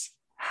 Dallas.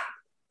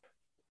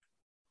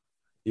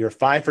 You're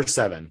 5 for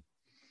 7.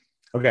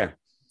 Okay.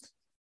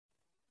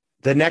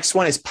 The next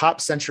one is Pop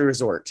Century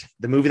Resort.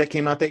 The movie that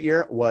came out that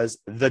year was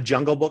The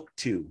Jungle Book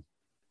 2.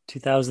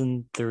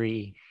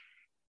 2003.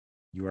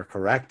 You are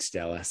correct,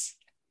 Dallas.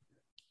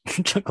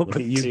 Jungle Look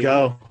Book at you 2.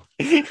 go.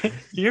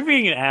 You're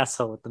being an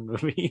asshole with the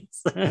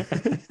movies.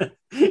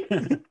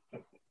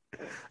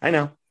 I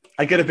know.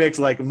 I could have picked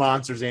like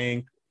Monsters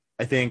Inc.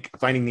 I think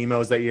Finding Nemo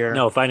was that year.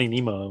 No, Finding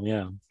Nemo.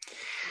 Yeah.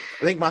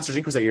 I think Monsters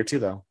Inc. was that year too,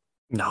 though.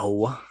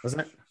 No.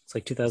 Wasn't it? It's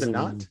like Was it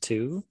not?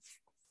 2002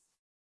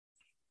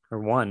 or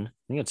 1. I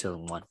think it's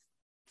 2001.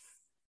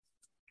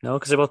 No,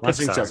 because they're both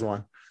Monsters Inc. Pixar.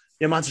 2001.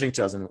 Yeah, Monsters Inc.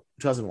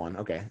 2001.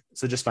 Okay.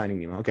 So just Finding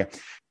Nemo. Okay.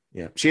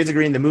 Yeah. Shades of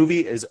Green. The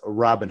movie is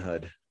Robin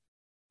Hood.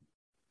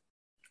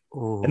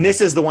 Ooh. And this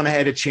is the one I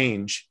had to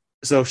change.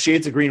 So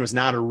Shades of Green was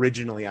not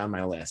originally on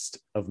my list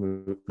of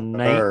resorts.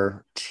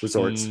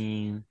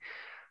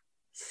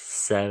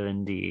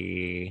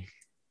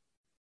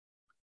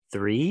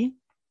 1973.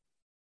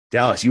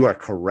 Dallas, you are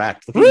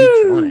correct. Look at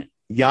you killing it.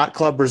 Yacht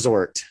Club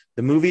Resort.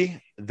 The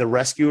movie, The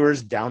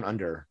Rescuers Down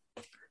Under.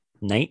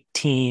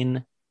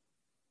 19.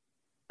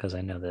 Because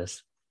I know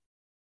this.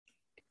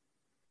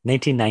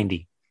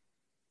 1990.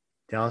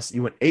 Dallas,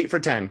 you went 8 for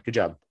 10. Good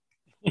job.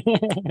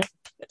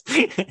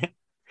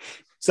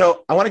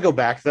 So I want to go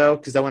back though,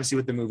 because I want to see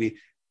what the movie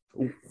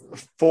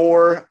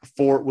for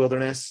Fort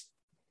Wilderness.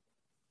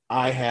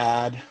 I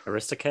had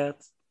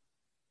Aristocats.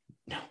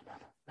 no.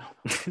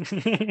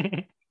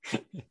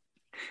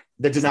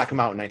 That did not come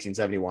out in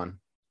 1971.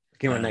 It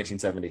came out in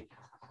 1970.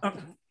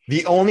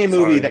 The only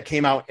movie that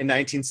came out in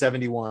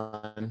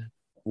 1971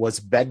 was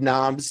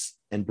Bedknobs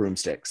and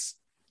Broomsticks.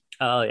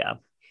 Oh yeah.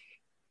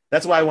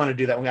 That's why I want to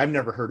do that one. I've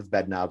never heard of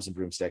Bedknobs and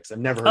Broomsticks. I've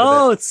never heard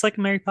Oh, of it. it's like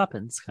Mary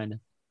Poppins, kind of.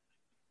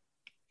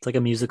 It's like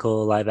a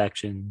musical live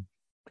action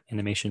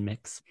animation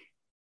mix.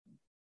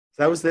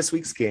 So that was this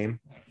week's game.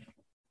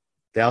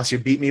 Dallas, you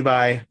beat me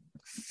by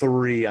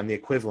 3 on the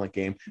equivalent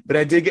game, but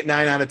I did get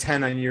 9 out of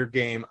 10 on your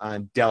game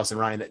on Dallas and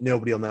Ryan that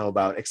nobody will know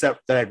about,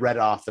 except that I'd read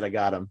off that I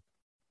got them.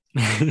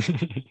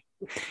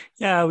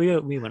 Yeah,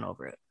 we went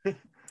over it.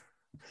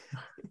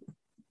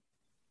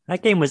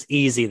 That game was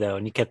easy though,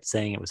 and you kept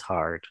saying it was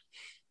hard.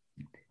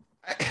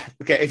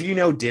 Okay, if you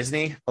know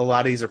Disney, a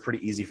lot of these are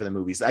pretty easy for the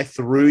movies. I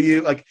threw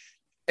you like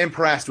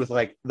impressed with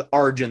like the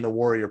Arjun, the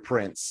Warrior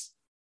Prince.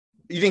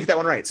 You didn't get that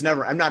one right. So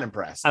never. I'm not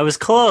impressed. I was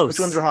close. Which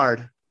ones are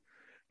hard?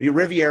 The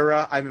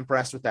Riviera, I'm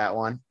impressed with that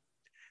one.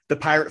 The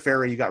Pirate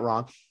Fairy, you got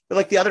wrong. But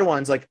like the other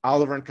ones, like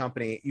Oliver and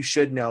Company, you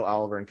should know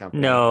Oliver and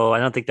Company. No, I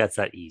don't think that's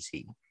that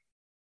easy.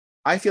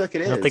 I feel like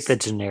it is. I don't think the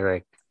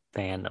generic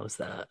fan knows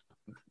that.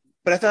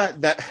 But I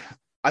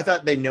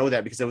thought they know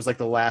that because it was like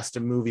the last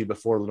movie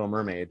before Little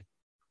Mermaid.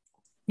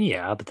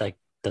 Yeah, but that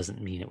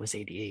doesn't mean it was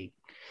 88.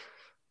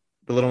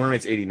 The Little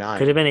Mermaid's 89.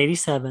 Could have been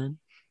 87.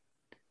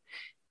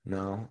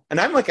 No. And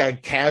I'm like a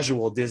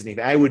casual Disney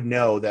fan. I would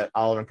know that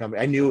Oliver and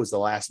Company. I knew it was the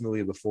last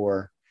movie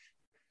before.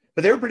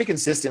 But they were pretty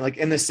consistent, like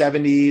in the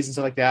 70s and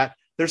stuff like that.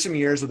 There's some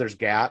years where there's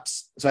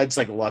gaps. So I just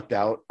like lucked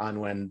out on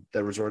when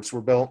the resorts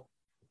were built.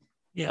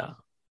 Yeah.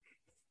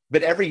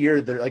 But every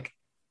year they're like,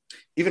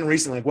 even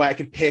recently, like why I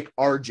could pick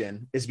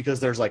Arjun is because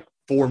there's like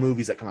 4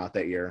 movies that come out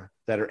that year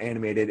that are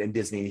animated and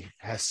Disney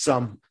has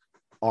some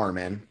arm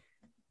in.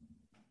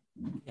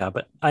 Yeah,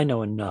 but I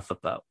know enough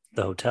about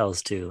the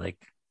hotels too. Like,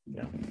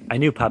 Yeah. I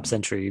knew Pop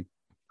Century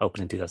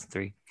opened in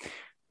 2003.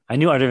 I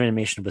knew Art of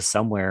Animation was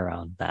somewhere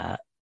around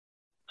that.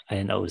 I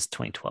didn't know it was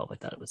 2012. I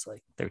thought it was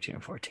like 13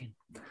 or 14.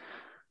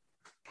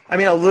 I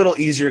mean, a little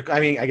easier. I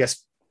mean, I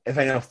guess if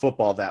I know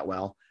football that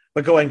well,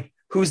 but going,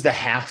 who's the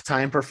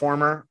halftime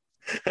performer?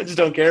 I just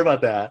don't care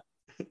about that.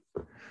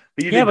 But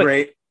you did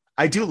great.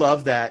 I do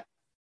love that.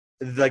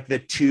 Like the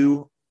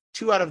two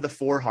out of the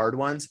 4 hard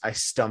ones, I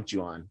stumped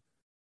you on.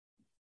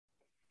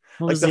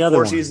 What like was the the other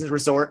Four one? Seasons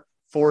Resort,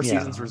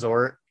 Seasons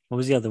Resort. What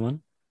was the other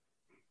one?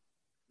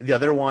 The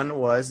other one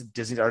was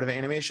Disney's Art of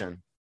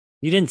Animation.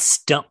 You didn't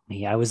stump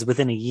me. I was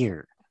within a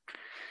year.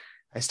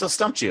 I still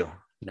stumped you.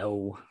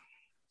 No.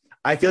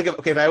 I feel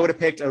like, if I would have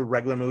picked a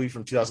regular movie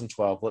from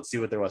 2012, let's see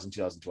what there was in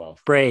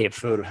 2012. Brave.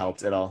 If it would have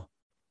helped at all.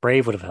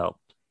 Brave would have helped.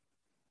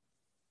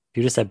 If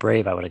you just said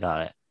Brave, I would have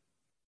got it.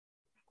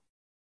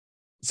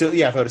 So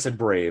yeah, if I would have said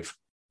Brave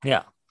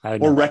Yeah, I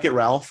would or know that. Wreck-It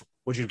Ralph,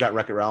 would you have got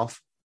Wreck-It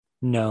Ralph?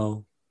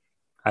 No,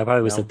 I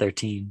probably would have said No.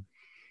 13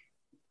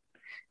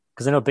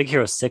 because I know Big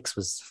Hero 6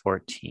 was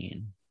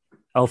 14.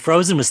 Oh,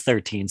 Frozen was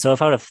 13. So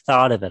if I would have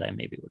thought of it, I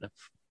maybe would have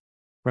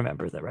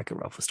remembered that Wreck-It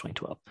Ralph was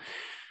 2012.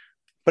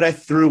 But I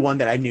threw one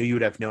that I knew you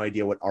would have no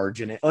idea what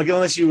Arjun is. Like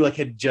unless you like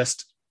had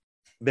just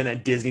been a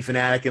Disney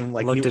fanatic and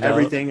like Looked knew it up.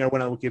 everything or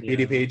went on Wikipedia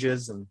Yeah.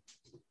 pages. And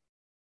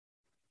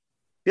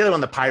the other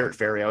one, the Pirate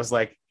Fairy, I was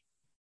like,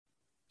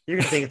 you're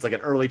gonna think it's like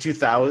an early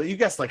 2000. You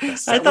guess like the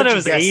I thought it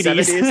was guess,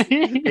 80s.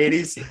 70s,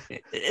 80s.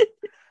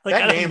 Like, That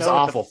I don't name's know what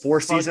awful. the Four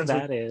fuck Seasons.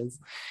 that is.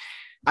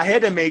 I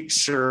had to make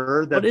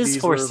sure that What is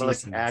these Four were like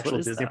Seasons? actual What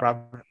is Disney that?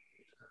 properties.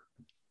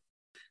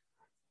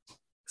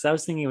 Because I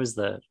was thinking it was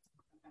the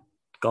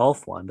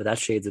golf one, but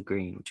that's Shades of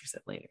Green, which you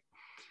said later.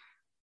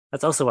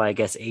 That's also why I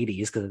guess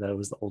 80s, because I thought it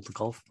was the old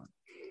golf one.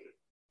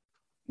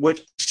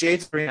 Which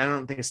Shades of Green, I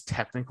don't think is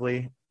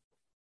technically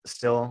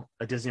still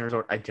a Disney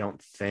resort. I don't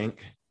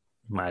think.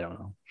 I don't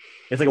know.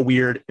 It's like a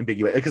weird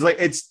ambiguous because like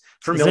it's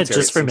for Isn't military. it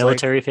just for seems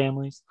military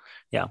families?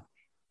 Yeah.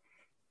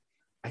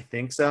 I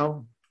think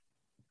so.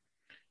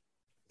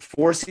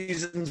 Four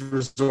Seasons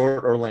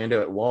Resort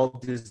Orlando at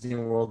Walt Disney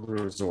World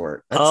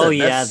Resort.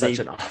 That's such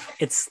an awful.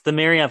 It's the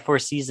Marriott Four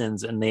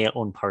Seasons, and they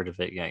own part of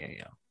it.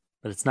 Yeah.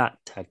 But it's not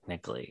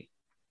technically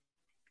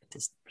a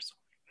Disney resort.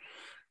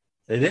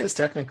 It is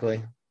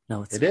technically.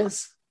 No, it's It not.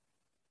 is.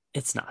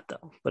 It's not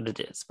though, but it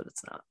is. But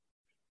it's not.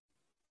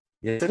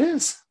 Yes, it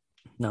is.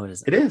 No, it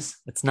isn't. It is.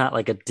 It's not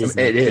like a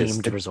Disney It is.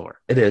 themed resort.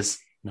 It is.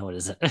 No, it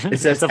isn't. It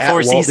says It's a at Four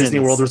Walt Seasons Disney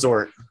World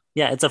Resort.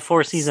 Yeah, it's a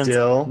Four Seasons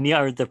Still,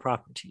 near the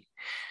property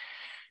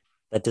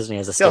that Disney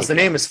has a still, stake the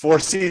in. name is Four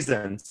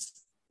Seasons.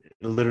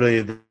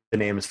 Literally, the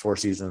name is Four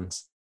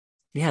Seasons.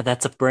 Yeah,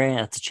 that's a brand.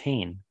 That's a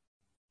chain.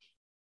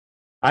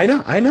 I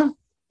know,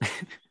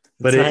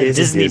 but not it is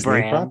a Disney Disney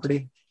brand.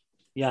 property.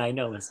 Yeah, I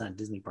know it's not a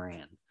Disney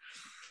brand.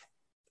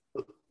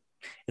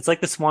 It's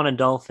like the Swan and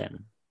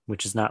Dolphin,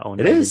 which is not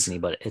owned It by is. Disney,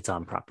 but it's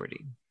on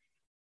property.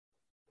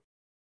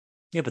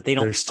 Yeah, but they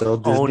They're don't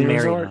still own Disney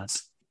Marriott.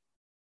 resorts.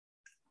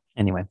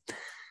 Anyway,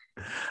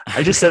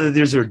 I just said that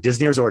these are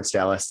Disney resorts,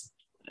 Dallas.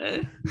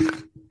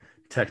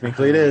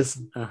 Technically, it is.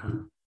 Uh-huh.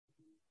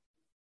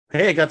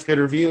 Hey, it got good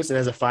reviews. It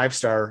has a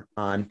 5-star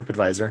on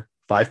TripAdvisor,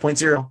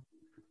 5.0,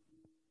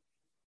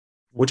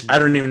 which I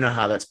don't even know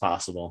how that's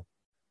possible.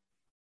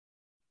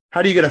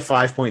 How do you get a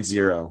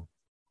 5.0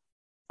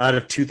 out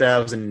of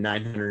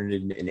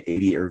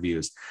 2,980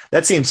 reviews?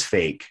 That seems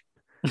fake.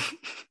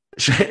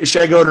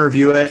 Should I go and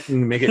review it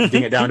and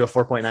ding it down to a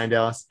 4.9,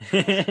 Dallas?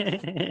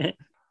 It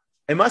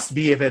must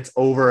be if it's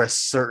over a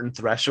certain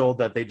threshold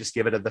that they just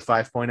give it at the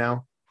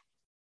 5.0.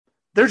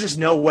 There's just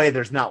no way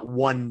there's not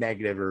one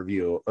negative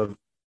review of,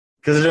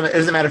 because it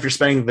doesn't matter if you're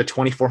spending the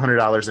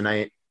 $2,400 a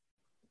night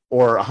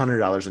or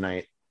 $100 a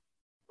night,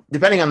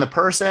 depending on the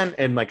person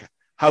and like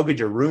how good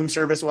your room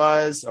service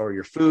was or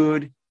your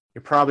food,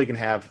 you're probably going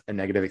to have a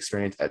negative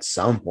experience at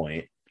some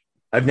point.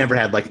 I've never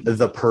had like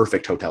the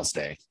perfect hotel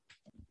stay.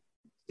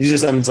 Usually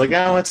someone's like,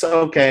 oh, it's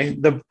okay.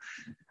 The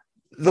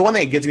one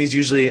that gets me is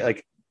usually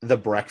like the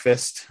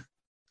breakfast.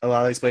 A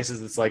lot of these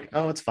places, it's like,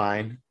 oh, it's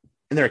fine.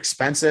 And they're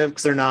expensive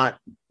because they're not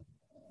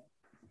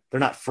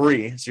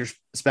free. So you're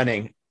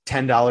spending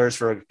 $10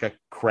 for a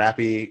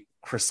crappy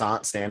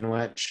croissant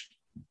sandwich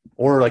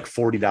or like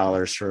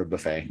 $40 for a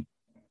buffet.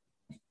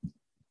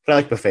 But I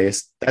like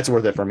buffets. That's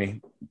worth it for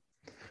me.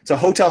 So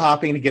hotel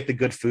hopping to get the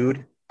good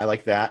food. I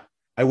like that.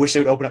 I wish they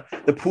would open up.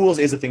 The pools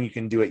is a thing you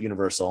can do at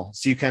Universal.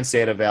 So you can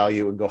stay at a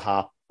value and go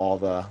hop all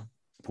the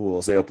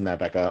pools. They open that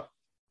back up.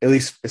 At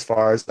least as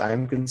far as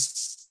I'm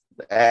concerned.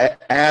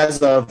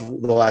 As of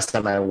the last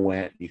time I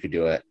went, you could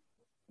do it.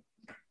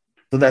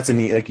 So that's a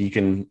neat, like you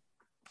can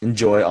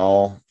enjoy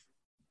all,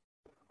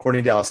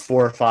 according to Dallas,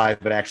 4 or 5,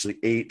 but actually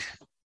 8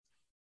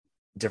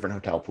 different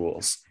hotel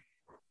pools.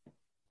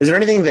 Is there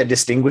anything that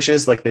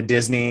distinguishes like the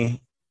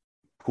Disney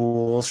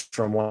pools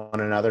from one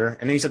another?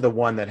 And then you said the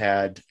one that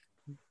had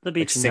the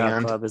beach like and yacht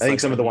sand. club is I think like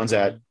some of the main ones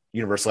one. at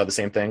Universal have the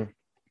same thing.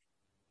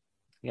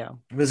 Yeah.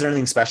 Is there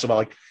anything special about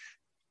like,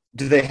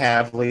 do they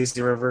have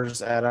lazy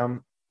rivers at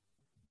them?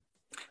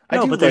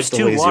 No, but there's the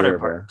 2 lazy water river.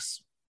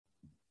 parks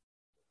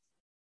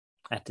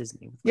at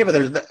Disney. Yeah,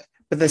 but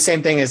the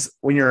same thing is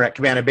when you're at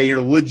Cabana Bay,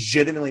 you're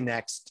legitimately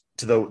next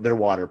to their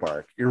water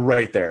park. You're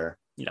right there.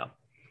 Yeah.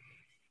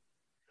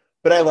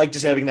 But I like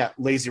just having that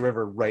lazy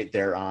river right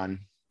there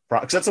on,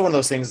 because that's one of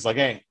those things. It's like,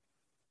 hey,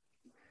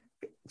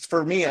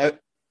 for me, if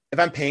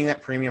I'm paying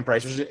that premium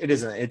price, which it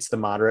isn't, it's the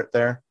moderate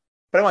there.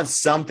 But I want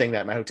something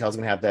that my hotel's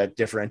going to have that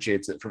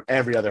differentiates it from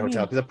every other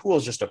hotel, because a pool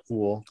is just a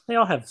pool. They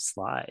all have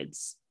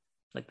slides,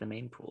 like the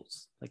main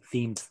pools, like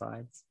themed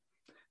slides.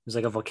 There's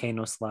like a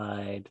volcano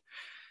slide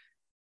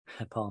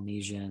at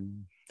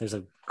Polynesian. There's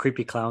a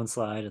creepy clown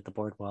slide at the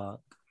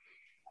boardwalk.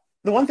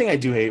 The one thing I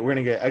do hate, we're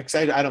going to get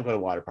excited. I don't go to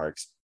water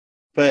parks,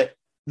 but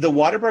the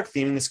water park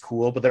theming is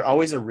cool, but they're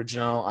always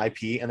original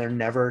IP and they're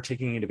never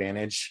taking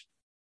advantage.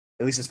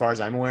 at least as far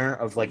as I'm aware,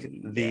 of like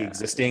the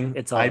existing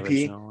it's all IP,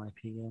 original IP.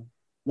 Yeah.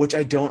 which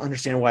I don't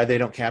understand why they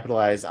don't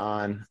capitalize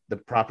on the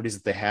properties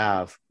that they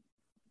have.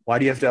 Why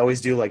do you have to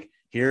always do like,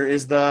 here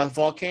is the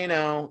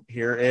volcano,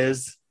 here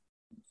is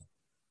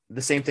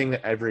the same thing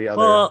that every other...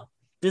 Well,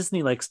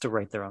 Disney likes to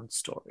write their own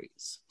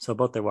stories. So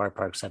both their water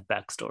parks have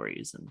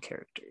backstories and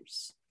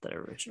characters that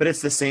are original. But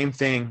it's the same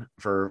thing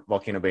for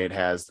Volcano Bay. It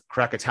has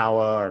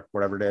Krakatawa or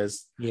whatever it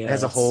is. Yeah, it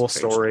has a whole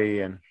story.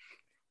 And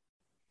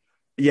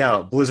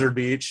yeah, Blizzard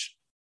Beach.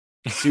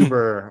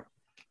 Super.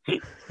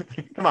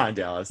 Come on,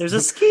 Dallas. There's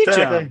a ski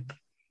jump.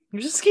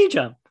 There's a ski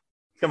jump.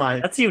 Come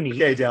on. That's unique.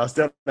 Okay, Dallas,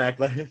 don't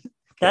act like... Okay.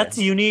 That's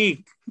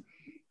unique. Okay.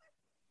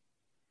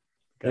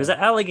 There's an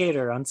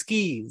alligator on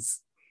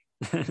skis.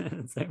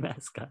 It's their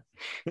mascot.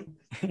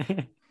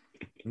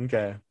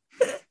 Okay.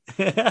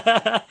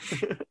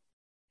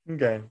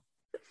 Okay.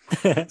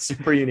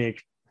 Super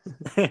unique.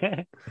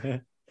 But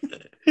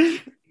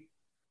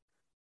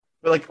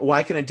like,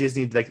 why couldn't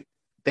Disney, like,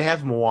 they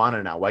have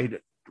Moana now? Why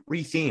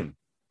retheme?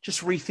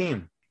 Just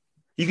retheme.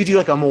 You could do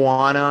like a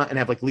Moana and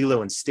have like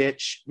Lilo and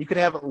Stitch. You could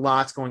have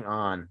lots going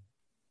on.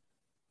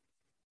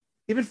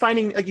 Even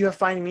Finding, like, you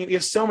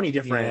have so many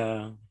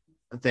different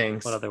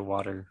things. What other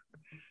water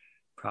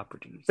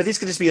properties? But these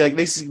could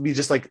be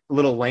just like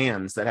little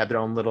lands that have their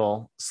own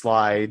little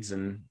slides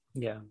and...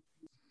 Yeah.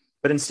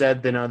 But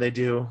instead, they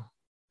do.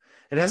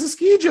 It has a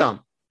ski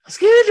jump. A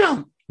ski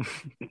jump.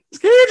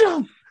 Ski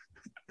jump.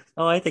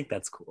 Oh, I think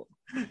that's cool.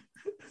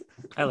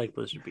 I like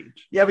Blizzard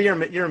Beach. Yeah, but you're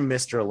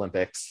Mr.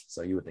 Olympics,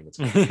 so you would think it's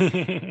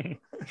cool.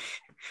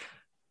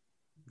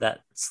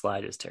 That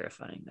slide is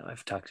terrifying, though.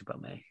 I've talked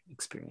about my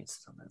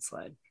experiences on that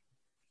slide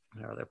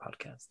in our other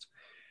podcast.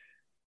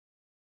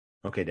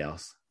 Okay,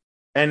 Dallas.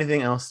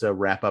 Anything else to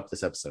wrap up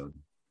this episode?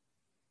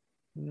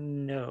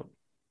 No.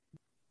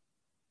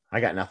 I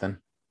got nothing.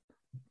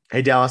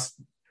 Hey, Dallas,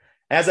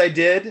 as I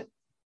did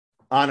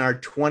on our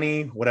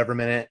 20 whatever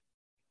minute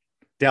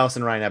Dallas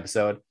and Ryan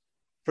episode,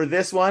 for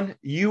this one,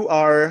 you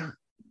are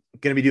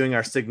going to be doing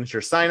our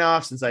signature sign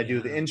off since I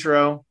do the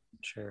intro.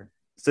 Sure.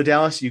 So,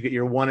 Dallas, you get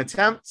your one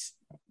attempt.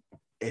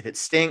 If it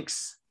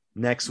stinks,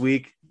 next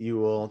week you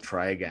will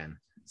try again.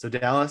 So,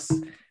 Dallas,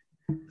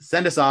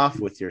 send us off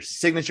with your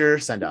signature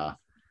send off.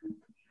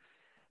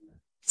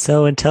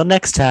 So until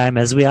next time,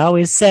 as we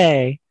always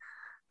say,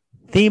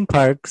 theme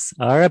parks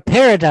are a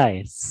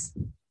paradise.